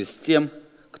жизнь тем,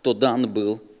 кто дан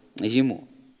был Ему.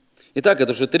 Итак,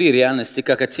 это уже три реальности: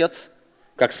 как Отец,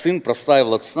 как Сын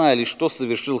прославил Отца, или что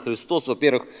совершил Христос.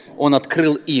 Во-первых, Он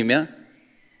открыл имя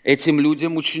этим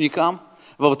людям, ученикам.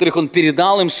 Во-вторых, Он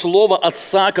передал им слово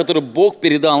Отца, которое Бог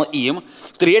передал им.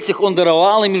 В-третьих, Он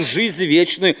даровал им жизнь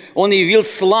вечную. Он явил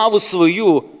славу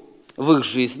Свою в их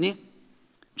жизни.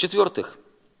 В-четвертых,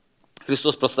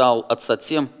 Христос прославил Отца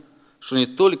тем, что не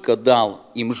только дал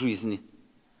им жизнь,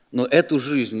 но эту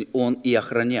жизнь Он и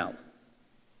охранял.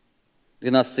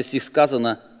 12 стих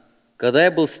сказано: «Когда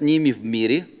я был с ними в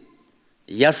мире,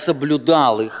 я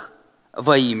соблюдал их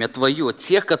во имя Твое.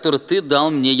 Тех, которые Ты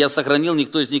дал мне, я сохранил,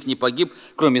 никто из них не погиб,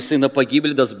 кроме Сына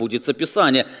погибли, да сбудется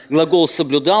Писание». Глагол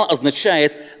 «соблюдал»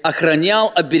 означает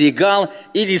охранял, оберегал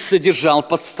или содержал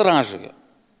под стражей.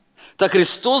 Так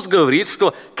Христос говорит,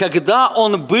 что когда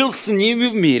Он был с ними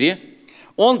в мире,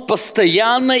 Он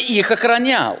постоянно их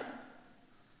охранял.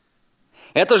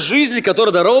 Эта жизнь,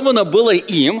 которая дарована была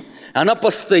им, она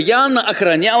постоянно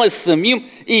охранялась самим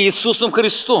Иисусом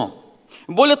Христом.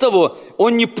 Более того,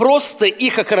 Он не просто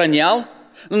их охранял,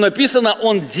 но написано,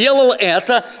 Он делал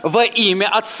это во имя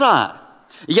Отца.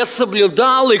 Я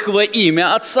соблюдал их во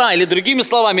имя Отца. Или другими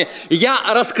словами,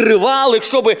 я раскрывал их,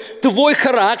 чтобы твой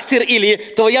характер или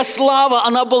твоя слава,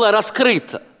 она была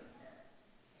раскрыта.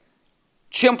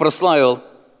 Чем прославил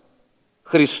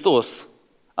Христос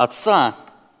Отца?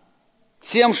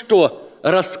 Тем, что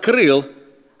раскрыл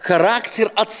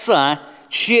характер Отца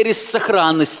через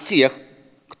сохранность тех,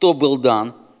 кто был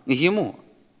дан Ему.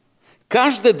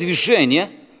 Каждое движение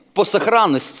по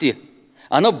сохранности,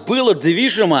 оно было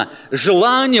движимо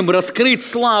желанием раскрыть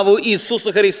славу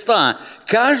Иисуса Христа.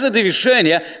 Каждое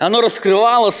движение, оно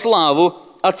раскрывало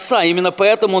славу Отца. Именно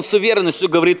поэтому Он с уверенностью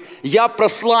говорит: «Я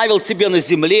прославил Тебя на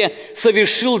земле,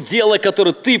 совершил дело,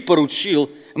 которое Ты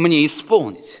поручил мне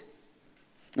исполнить».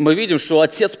 Мы видим, что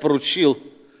Отец поручил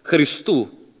Христу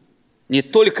не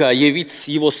только явить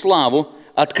Его славу,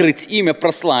 открыть имя,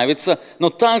 прославиться, но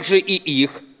также и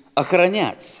их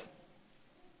охранять.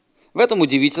 В этом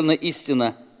удивительная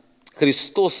истина.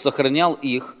 Христос сохранял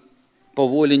их по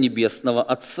воле Небесного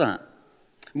Отца.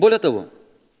 Более того,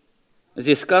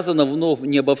 здесь сказано вновь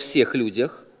не обо всех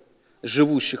людях,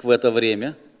 живущих в это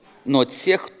время, но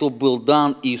тех, кто был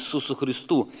дан Иисусу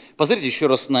Христу. Посмотрите еще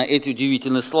раз на эти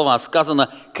удивительные слова.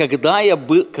 Сказано: когда я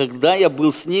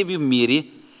был с ними в мире,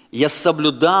 я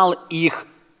соблюдал их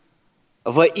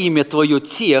во имя Твое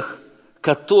тех,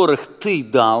 которых Ты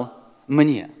дал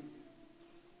мне.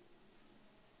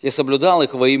 Я соблюдал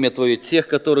их во имя Твое тех,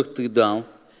 которых Ты дал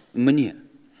мне.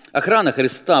 Охрана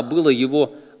Христа была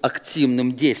Его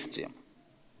активным действием.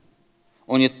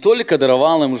 Он не только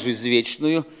даровал им жизнь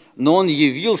вечную, но Он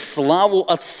явил славу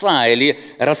Отца или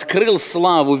раскрыл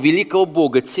славу великого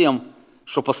Бога тем,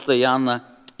 что постоянно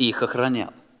их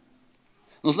охранял.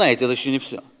 Но знаете, это еще не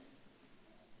все.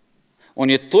 Он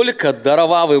не только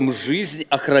даровал им жизнь,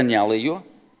 охранял ее,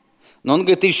 но Он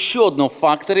говорит еще о одном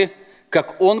факторе,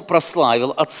 как Он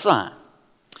прославил Отца.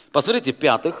 Посмотрите,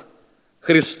 в-пятых,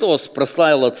 Христос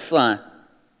прославил Отца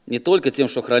не только тем,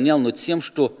 что охранял, но тем,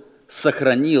 что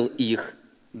сохранил их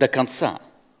до конца.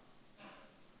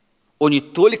 Он не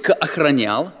только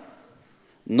охранял,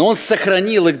 но Он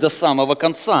сохранил их до самого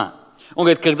конца. Он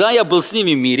говорит: когда я был с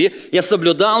ними в мире, я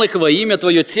соблюдал их во имя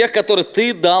Твое, тех, которых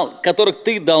Ты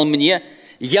дал мне,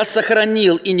 я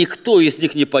сохранил, и никто из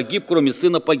них не погиб, кроме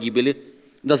сына погибели,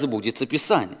 да сбудется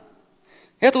Писание.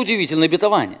 Это удивительное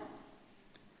обетование.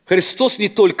 Христос не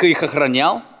только их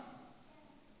охранял,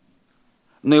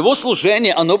 но Его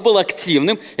служение, оно было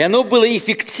активным, и оно было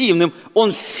эффективным.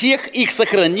 Он всех их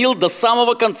сохранил до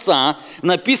самого конца.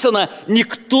 Написано: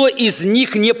 никто из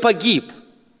них не погиб.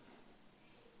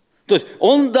 То есть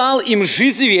Он дал им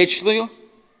жизнь вечную,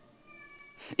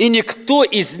 и никто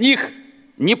из них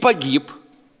не погиб.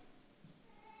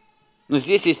 Но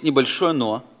здесь есть небольшое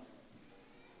 «но».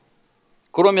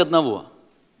 Кроме одного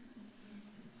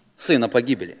 – сына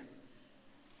погибели.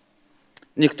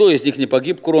 Никто из них не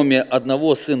погиб, кроме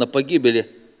одного сына погибели.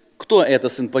 Кто это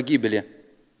сын погибели?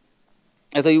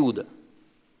 Это Иуда.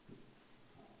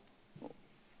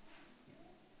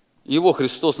 Его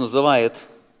Христос называет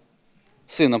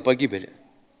сыном погибели.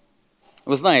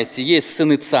 Вы знаете, есть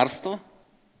сыны царства,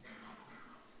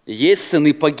 есть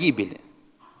сыны погибели.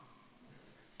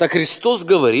 Так Христос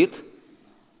говорит,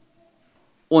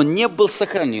 Он не был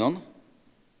сохранен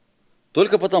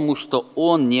только потому, что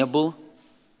Он не был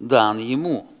дан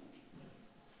Ему.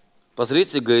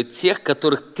 Посмотрите, говорит: тех,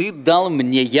 которых Ты дал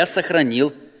мне, я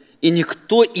сохранил, и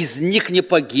никто из них не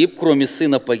погиб, кроме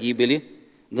сына погибели,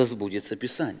 да сбудется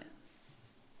Писание.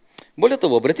 Более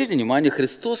того, обратите внимание,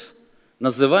 Христос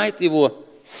называет Его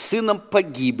сыном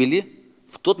погибели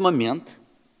в тот момент,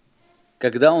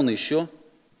 когда Он еще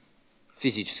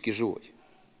физически живой.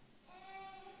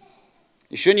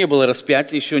 Еще не было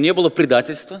распятия, еще не было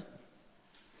предательства.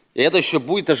 И это еще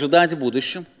будет ожидать в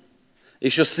будущем.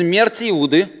 Еще смерть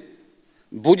Иуды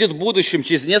будет в будущем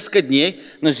через несколько дней.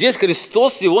 Но здесь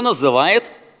Христос его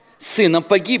называет сыном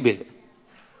погибели.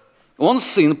 Он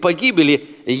сын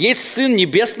погибели. Есть сын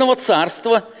небесного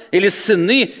царства или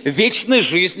сыны вечной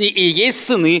жизни, и есть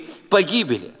сыны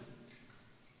погибели.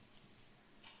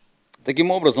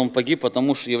 Таким образом, он погиб,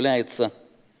 потому что является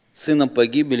сыном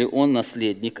погибели, он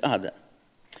наследник ада.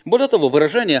 Более того,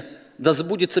 выражение «да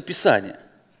сбудется Писание»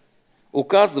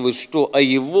 указывает, что о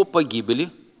его погибели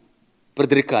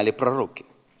предрекали пророки.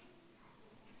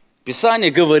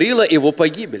 Писание говорило о его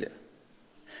погибели.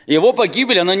 Его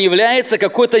погибель, она не является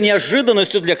какой-то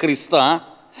неожиданностью для Христа,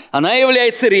 она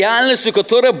является реальностью,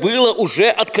 которая была уже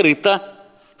открыта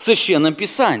в Священном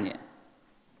Писании.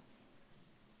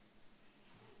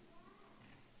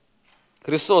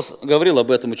 Христос говорил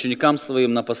об этом ученикам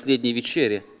своим на последней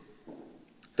вечере.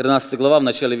 13 глава, в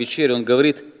начале вечери, Он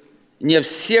говорит: «Не о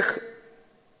всех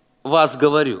вас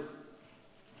говорю.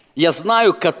 Я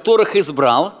знаю, которых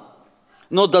избрал,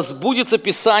 но да сбудется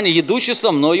Писание, едущий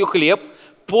со мною хлеб,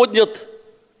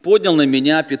 поднял на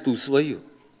меня пяту свою».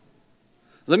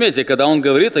 Заметьте, когда Он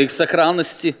говорит о их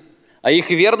сохранности, о их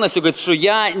верности, Он говорит, что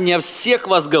я не о всех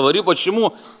вас говорю.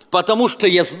 Почему? Потому что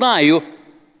я знаю,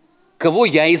 кого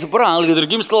я избрал. Или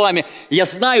другими словами, я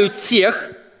знаю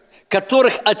тех,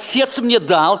 которых Отец мне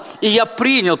дал, и я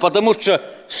принял, потому что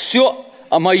все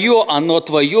мое, оно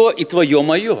твое, и твое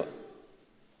мое.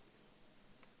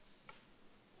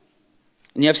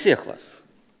 Не о всех вас.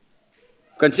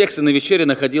 В контексте на вечере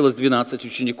находилось 12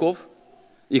 учеников,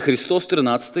 и Христос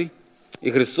 13. И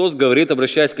Христос говорит,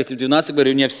 обращаясь к этим 12,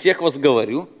 говорит: «Не о всех вас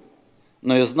говорю,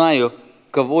 но я знаю,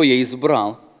 кого я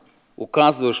избрал»,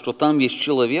 указывая, что там есть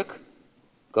человек,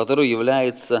 который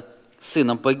является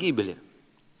сыном погибели.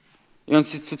 И он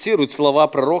цитирует слова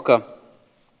пророка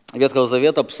Ветхого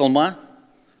Завета, Псалма,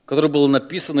 которое было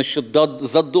написано еще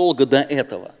задолго до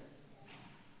этого.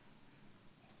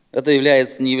 Это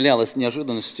не являлось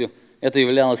неожиданностью, это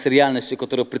являлось реальностью,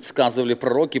 которую предсказывали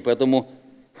пророки, поэтому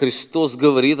Христос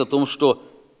говорит о том, что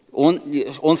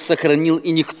Он сохранил,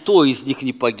 и никто из них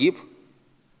не погиб,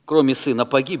 кроме сына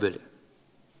погибели.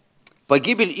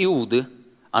 Погибель Иуды,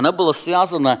 она была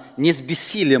связана не с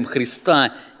бессилием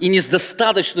Христа и не с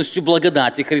достаточностью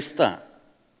благодати Христа.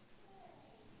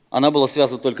 Она была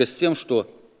связана только с тем,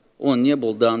 что он не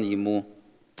был дан ему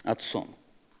Отцом.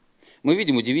 Мы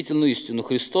видим удивительную истину.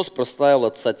 Христос прославил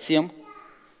Отца тем,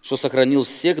 что сохранил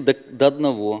всех до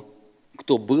одного,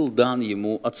 кто был дан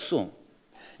ему Отцом.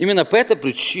 Именно по этой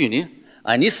причине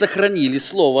они сохранили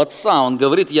Слово Отца. Он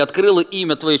говорит: «Я открыл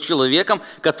имя Твое человекам,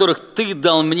 которых Ты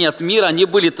дал мне от мира, они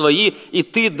были Твои, и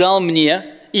Ты дал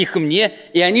их мне,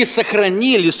 и они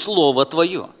сохранили Слово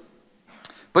Твое».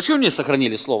 Почему они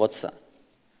сохранили Слово Отца?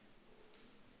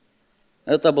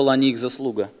 Это была не их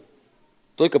заслуга,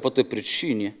 только по той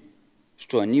причине,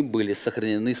 что они были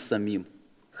сохранены самим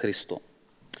Христом.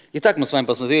 Итак, мы с вами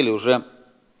посмотрели уже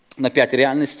на 5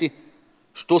 реальностей,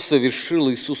 что совершил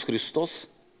Иисус Христос,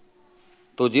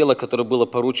 то дело, которое было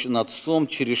поручено Отцом,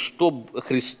 через что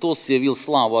Христос явил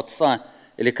славу Отца,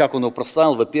 или как Он его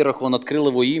прославил. Во-первых, Он открыл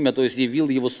Его имя, то есть явил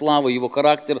Его славу, Его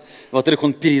характер. Во-вторых,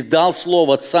 Он передал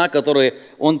Слово Отца, которое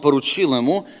Он поручил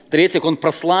Ему. В-третьих, Он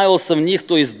прославился в них,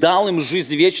 то есть дал им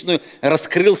жизнь вечную,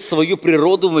 раскрыл свою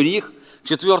природу в них.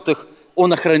 В-четвертых,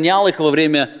 Он охранял их во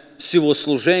время всего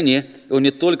служения. И Он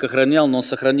не только охранял, но Он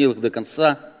сохранил их до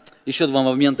конца. Еще 2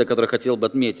 момента, которые хотел бы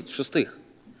отметить. В-шестых,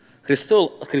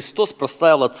 Христос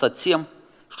прославил Отца тем,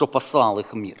 что послал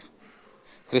их в мир.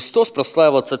 Христос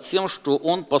прославил Отца тем, что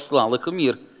Он послал их в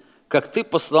мир. «Как Ты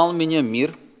послал меня в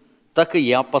мир, так и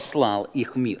я послал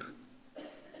их в мир».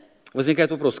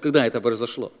 Возникает вопрос, когда это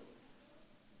произошло?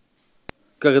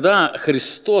 Когда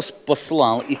Христос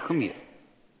послал их в мир?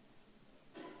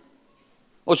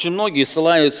 Очень многие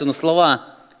ссылаются на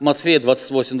слова Матфея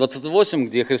 28:28,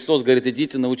 где Христос говорит: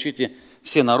 «Идите, научите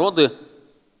все народы».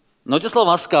 Но эти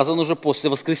слова сказаны уже после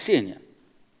воскресения.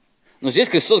 Но здесь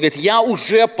Христос говорит: «Я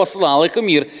уже послал их в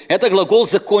мир». Это глагол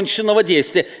законченного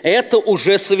действия. Это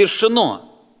уже совершено.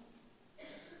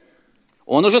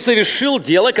 Он уже совершил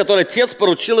дело, которое Отец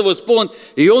поручил его исполнить,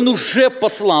 и Он уже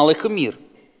послал их в мир.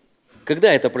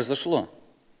 Когда это произошло?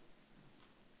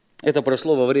 Это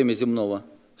прошло во время земного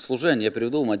служения. Я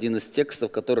приведу вам один из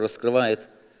текстов, который раскрывает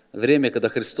время, когда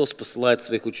Христос посылает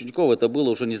своих учеников. Это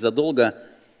было уже незадолго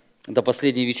до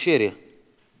последней вечери.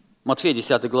 Матфея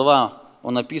 10 глава,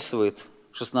 Он описывает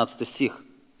 16 стих.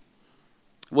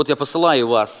 «Вот я посылаю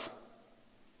вас,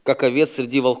 как овец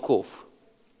среди волков.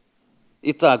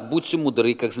 Итак, будьте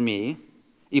мудры, как змеи,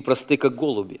 и просты, как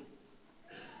голуби.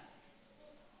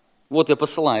 Вот я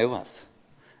посылаю вас».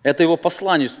 Это Его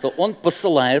посланничество. Он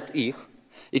посылает их.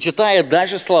 И читая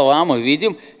дальше слова, мы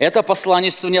видим, это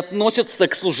посланничество не относится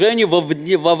к служению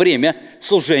во время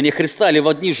служения Христа или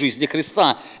во дни жизни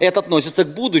Христа. Это относится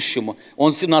к будущему.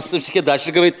 Он в 17 стихе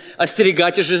дальше говорит: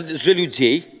 «Остерегайте же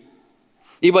людей,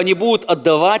 ибо они будут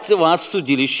отдавать вас в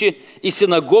судилище, и в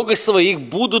синагогах своих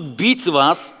будут бить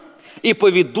вас, и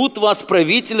поведут вас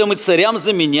правителям и царям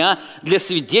за меня для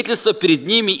свидетельства перед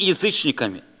ними и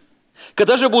язычниками.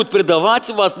 Когда же будут предавать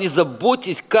вас, не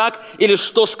заботьтесь, как или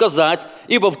что сказать,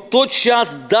 ибо в тот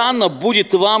час дано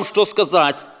будет вам, что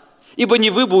сказать. Ибо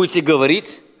не вы будете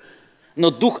говорить,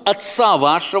 но Дух Отца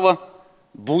вашего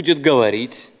будет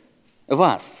говорить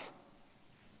вас.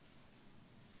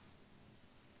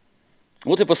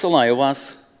 Вот и посылаю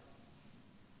вас,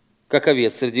 как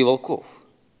овец среди волков.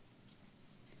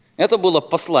 Это было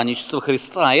посланничество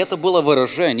Христа, это было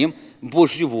выражением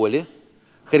Божьей воли.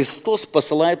 Христос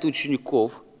посылает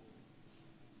учеников,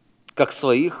 как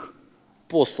своих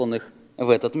посланных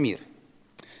в этот мир.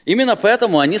 Именно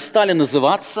поэтому они стали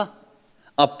называться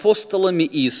апостолами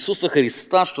Иисуса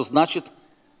Христа, что значит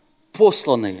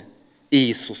посланные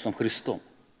Иисусом Христом.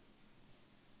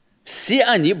 Все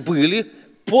они были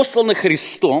посланы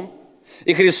Христом,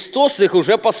 и Христос их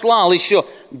уже послал еще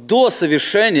до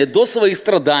совершения, до своих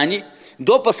страданий,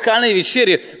 до пасхальной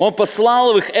вечери. Он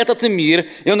послал их в этот мир,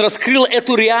 и Он раскрыл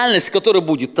эту реальность, которая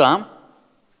будет там.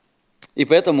 И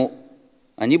поэтому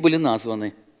они были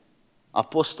названы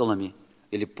апостолами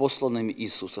или посланными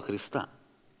Иисуса Христа.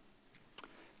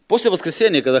 После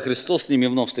воскресения, когда Христос с ними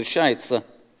вновь встречается,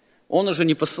 Он уже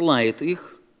не посылает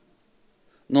их,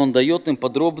 но Он дает им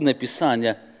подробное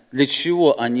описание, для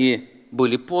чего они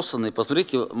были посланы.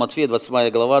 Посмотрите, Матфея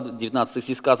 28 глава, 19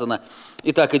 стих сказано: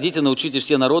 «Итак, идите, научите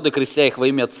все народы, крестя их во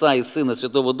имя Отца и Сына и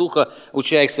Святого Духа,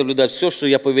 уча их соблюдать все, что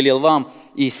я повелел вам,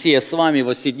 и сея с вами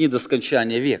во все дни до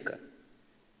скончания века».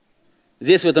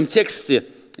 Здесь в этом тексте,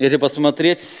 если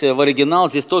посмотреть в оригинал,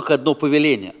 здесь только одно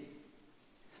повеление: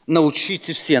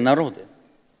 научите все народы.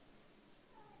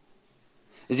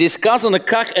 Здесь сказано,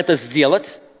 как это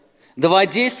сделать. Два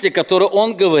действия, которые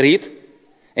Он говорит,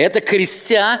 это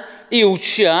крестя и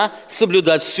уча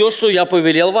соблюдать все, что я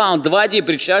повелел вам. Два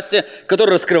причастия,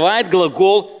 которые раскрывает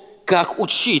глагол «как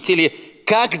учить» или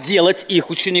 «как делать их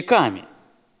учениками».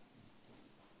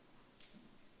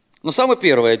 Но самое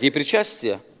первое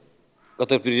причастие,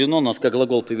 которое переведено у нас как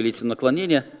глагол повелительного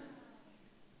наклонения,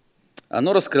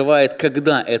 оно раскрывает,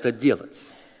 когда это делать.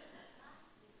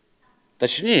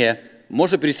 Точнее,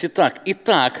 можно перевести так: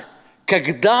 «Итак,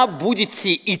 когда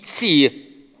будете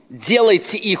идти,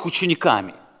 делайте их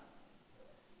учениками».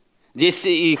 Здесь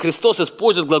и Христос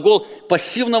использует глагол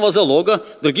пассивного залога.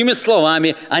 Другими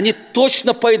словами, они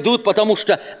точно пойдут, потому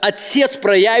что Отец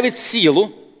проявит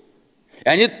силу, и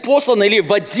они посланы или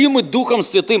водимы Духом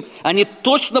Святым, они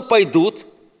точно пойдут,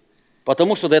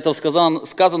 потому что до этого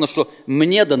сказано, что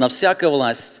 «мне дана всякая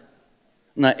власть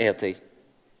на этой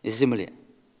земле».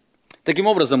 Таким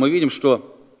образом, мы видим,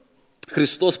 что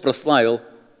Христос прославил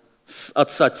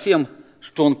Отца тем,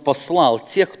 что Он послал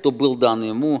тех, кто был дан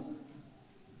Ему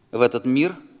в этот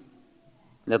мир,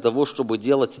 для того, чтобы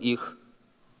делать их,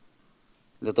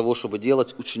 для того, чтобы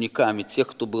делать учениками тех,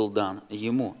 кто был дан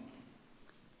Ему.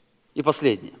 И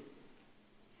последнее.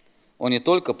 Он не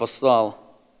только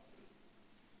послал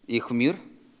их в мир,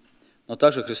 но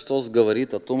также Христос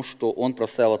говорит о том, что Он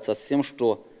прославил Отца тем,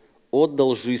 что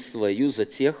отдал жизнь свою за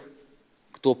тех,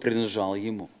 кто принадлежал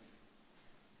Ему.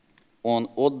 Он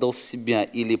отдал себя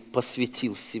или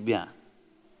посвятил себя.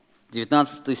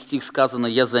 19 стих сказано: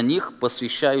 «Я за них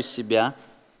посвящаю себя,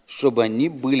 чтобы они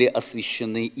были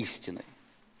освящены истиной».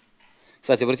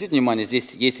 Кстати, обратите внимание,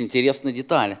 здесь есть интересная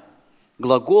деталь.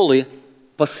 Глаголы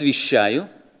 «посвящаю»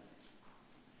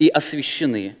 и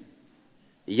 «освящены».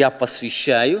 «Я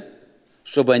посвящаю»,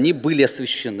 чтобы они были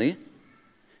освящены.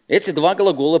 Эти два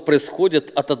глагола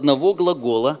происходят от одного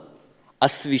глагола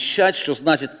 «освящать», что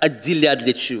значит отделять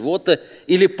для чего-то,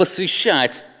 или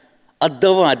 «посвящать»,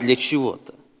 отдавать для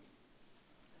чего-то.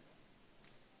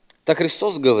 Так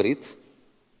Христос говорит,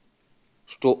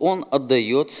 что Он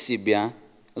отдает себя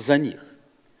за них.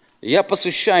 «Я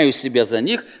посвящаю себя за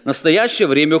них». В настоящее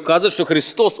время указывает, что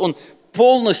Христос, Он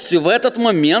полностью в этот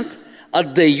момент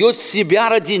отдает себя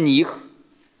ради них.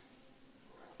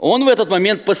 Он в этот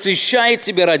момент посвящает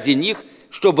себя ради них,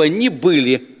 чтобы они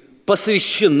были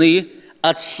посвящены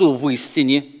Отцу в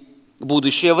истине в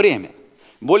будущее время.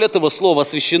 Более того, слово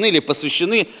 «освящены» или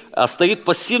 «посвящены» стоит в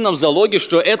пассивном залоге,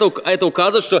 что это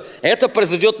указывает, что это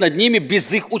произойдет над ними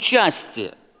без их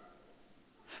участия.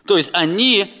 То есть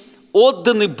они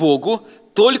отданы Богу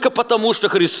только потому, что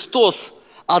Христос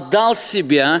отдал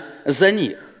себя за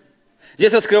них.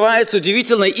 Здесь раскрывается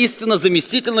удивительная истина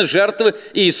заместительной жертвы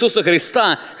Иисуса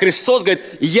Христа. Христос говорит: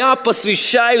 «Я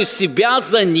посвящаю себя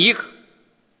за них,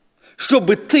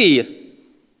 чтобы ты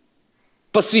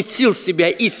посвятил себя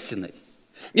истиной».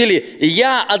 Или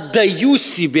 «Я отдаю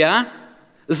себя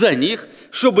за них,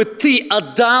 чтобы ты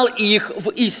отдал их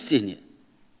в истине».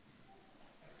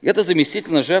 Это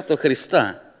заместительная жертва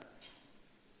Христа.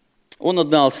 Он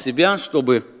отдал себя,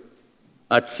 чтобы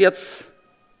Отец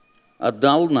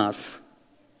отдал нас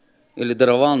или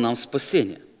даровал нам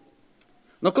спасение.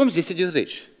 Но о ком здесь идет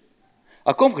речь?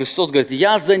 о ком Христос говорит: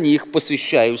 «Я за них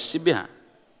посвящаю себя».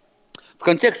 В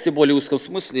контексте более узком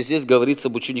смысле здесь говорится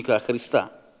об учениках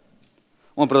Христа.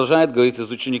 Он продолжает говорить из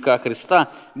ученика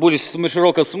Христа. В более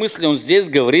широком смысле он здесь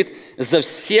говорит за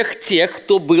всех тех,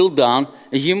 кто был дан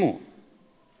Ему.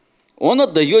 Он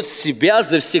отдает себя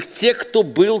за всех тех, кто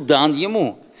был дан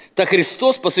Ему. Так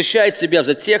Христос посвящает себя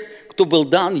за тех, кто был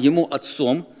дан Ему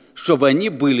Отцом, чтобы они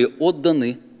были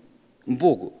отданы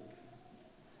Богу.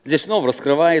 Здесь снова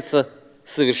раскрывается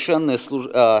совершенное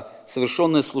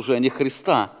служение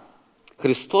Христа.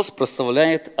 Христос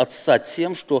прославляет Отца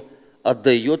тем, что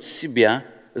отдает себя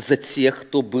за тех,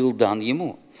 кто был дан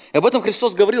Ему. И об этом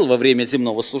Христос говорил во время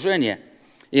земного служения.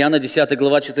 Иоанна 10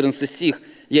 глава 14 стих.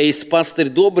 «Я есть пастырь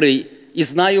добрый, и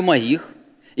знаю моих,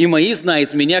 и мои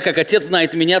знают меня, как Отец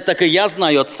знает меня, так и я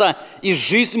знаю Отца, и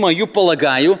жизнь мою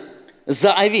полагаю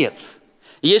за овец.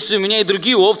 Есть у меня и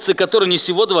другие овцы, которые не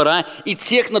сего двора, и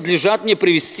тех надлежат мне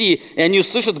привести, и они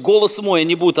услышат голос мой, и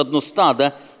они будут одно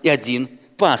стадо и один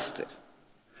пастырь».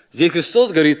 Здесь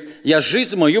Христос говорит: «Я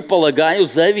жизнь мою полагаю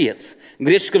за овец». В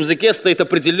греческом языке стоит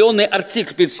определенный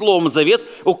артикль перед словом «за овец»,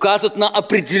 указывает на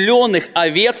определенных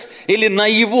овец или на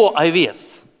его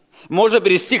овец. Можно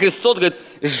перевести: Христос говорит: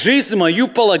 «Жизнь мою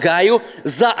полагаю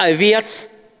за овец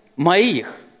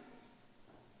моих».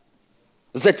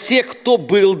 За тех, кто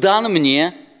был дан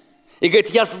мне. И говорит: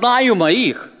 «Я знаю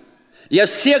моих. Я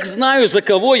всех знаю, за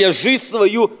кого я жизнь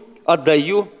свою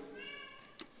отдаю.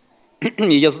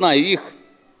 И я знаю их,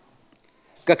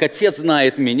 как Отец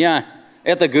знает меня».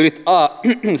 Это говорит о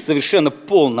совершенно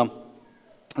полном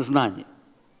знании.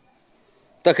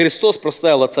 Так Христос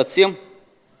прославил Отца тем,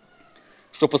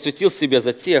 что посвятил себя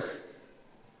за тех,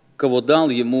 кого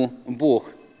дал Ему Бог.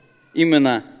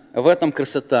 Именно в этом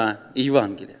красота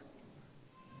Евангелия.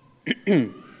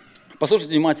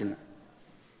 Послушайте внимательно.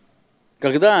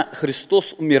 Когда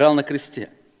Христос умирал на кресте,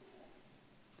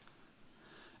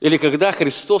 или когда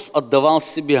Христос отдавал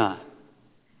себя,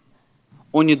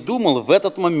 Он не думал в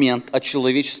этот момент о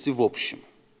человечестве в общем.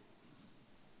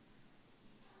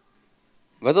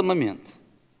 В этот момент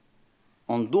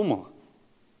Он думал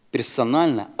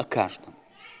персонально о каждом,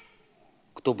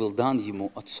 кто был дан Ему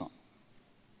Отцом.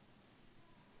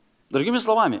 Другими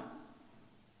словами,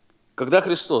 когда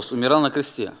Христос умирал на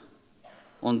кресте,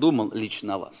 Он думал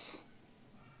лично о вас.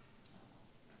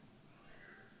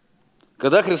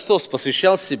 Когда Христос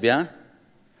посвящал себя,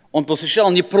 Он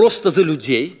посвящал не просто за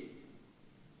людей,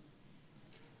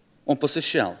 Он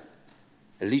посвящал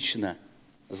лично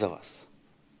за вас.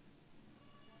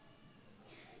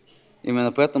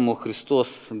 Именно поэтому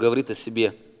Христос говорит о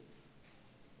себе: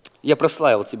 «Я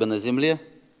прославил Тебя на земле,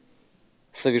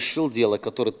 совершил дело,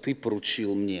 которое Ты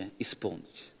поручил мне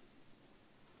исполнить».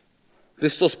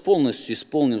 Христос полностью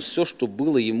исполнил все, что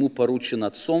было Ему поручено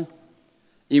Отцом.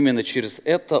 Именно через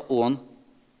это Он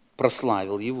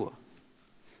прославил Его.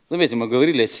 Заметьте, мы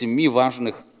говорили о 7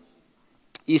 важных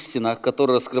истинах,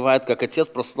 которые раскрывают, как Отец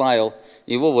прославил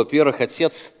Его. Во-первых,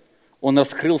 Отец, Он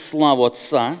раскрыл славу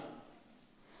Отца,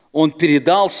 Он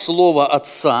передал Слово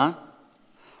Отца,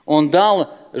 Он дал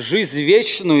жизнь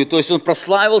вечную, то есть Он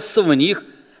прославился в них,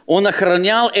 Он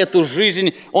охранял эту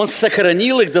жизнь, Он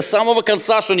сохранил их до самого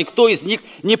конца, что никто из них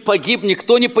не погиб,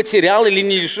 никто не потерял или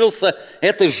не лишился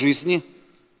этой жизни.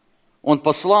 Он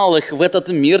послал их в этот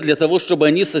мир для того, чтобы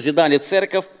они созидали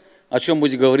церковь, о чем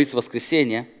будет говорить в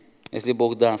воскресенье, если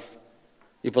Бог даст.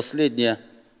 И последнее,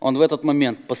 Он в этот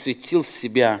момент посвятил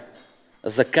себя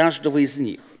за каждого из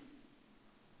них.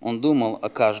 Он думал о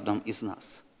каждом из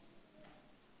нас.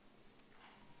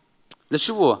 Для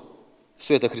чего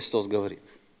все это Христос говорит?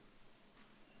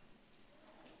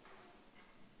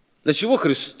 Для чего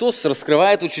Христос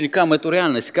раскрывает ученикам эту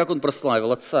реальность, как Он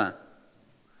прославил Отца?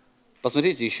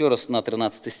 Посмотрите еще раз на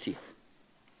 13 стих.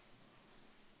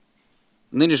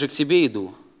 «Ныне же к Тебе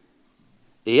иду,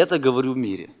 и это говорю в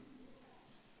мире,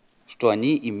 что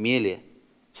они имели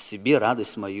в себе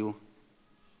радость мою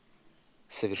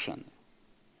совершенную».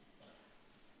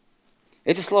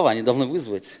 Эти слова, они должны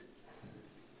вызвать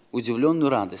удивленную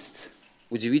радость,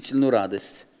 удивительную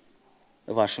радость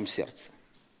в вашем сердце.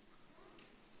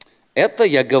 Это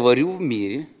я говорю в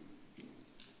мире,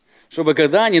 чтобы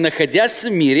когда они, находясь в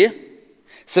мире,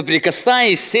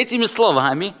 соприкасаясь с этими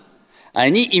словами,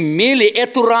 они имели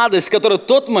эту радость, которую в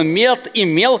тот момент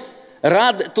имел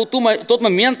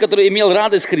который имел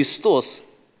радость Христос,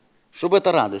 чтобы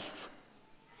эта радость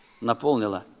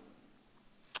наполнила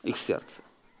их сердце.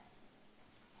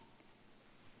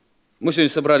 Мы сегодня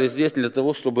собрались здесь не для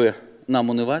того, чтобы нам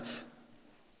унывать.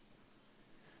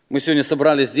 Мы сегодня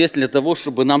собрались здесь для того,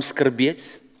 чтобы нам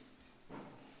скорбеть.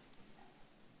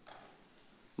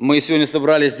 Мы сегодня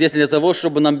собрались здесь для того,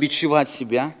 чтобы нам бичевать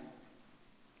себя.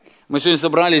 Мы сегодня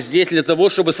собрались здесь для того,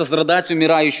 чтобы сострадать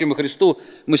умирающему Христу.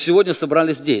 Мы сегодня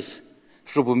собрались здесь,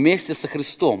 чтобы вместе со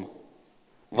Христом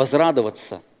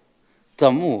возрадоваться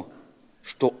тому,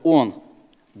 что Он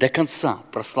до конца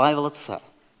прославил Отца.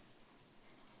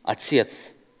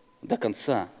 Отец до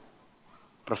конца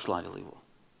прославил Его.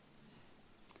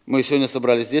 Мы сегодня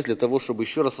собрались здесь для того, чтобы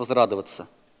еще раз возрадоваться,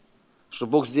 что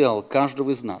Бог сделал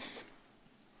каждого из нас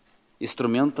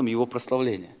инструментом Его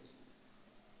прославления.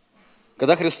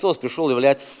 Когда Христос пришел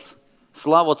являть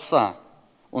славу Отца,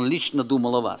 Он лично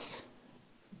думал о вас.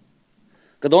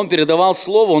 Когда Он передавал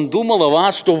Слово, Он думал о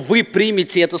вас, что вы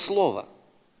примете это Слово.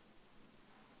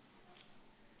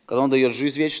 Когда Он дает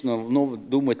жизнь вечную, Он вновь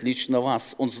думает лично о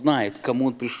вас. Он знает, кому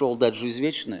Он пришел дать жизнь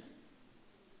вечную.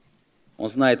 Он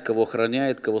знает, кого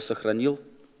охраняет, кого сохранил.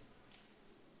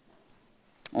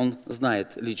 Он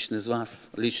знает лично из вас,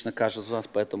 лично каждый из вас,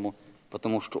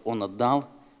 потому что Он отдал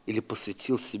или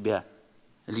посвятил себя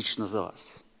лично за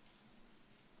вас.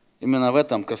 Именно в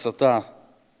этом красота,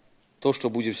 то, что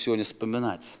будем сегодня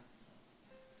вспоминать.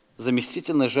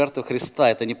 Заместительная жертва Христа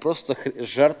 – это не просто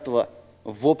жертва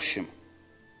в общем.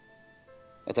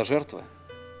 Это жертва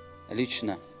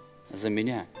лично за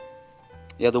меня.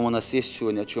 Я думаю, у нас есть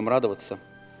сегодня о чем радоваться.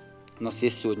 У нас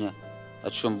есть сегодня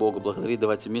о чем Бога благодарить.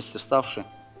 Давайте вместе вставши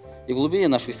и в глубине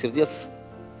наших сердец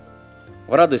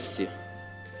в радости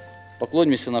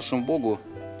поклонимся нашему Богу,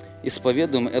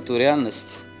 исповедуем эту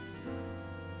реальность.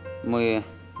 Мы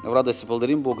в радости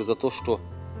благодарим Бога за то, что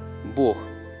Бог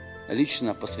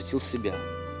лично посвятил себя,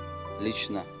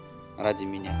 лично ради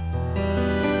меня.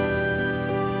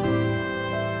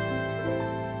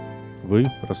 Вы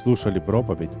прослушали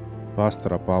проповедь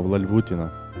пастора Павла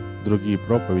Львутина. Другие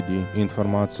проповеди и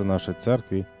информацию о нашей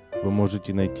церкви вы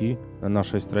можете найти на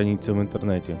нашей странице в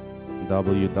интернете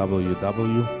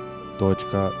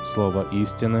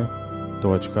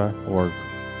www.slovoistины.org.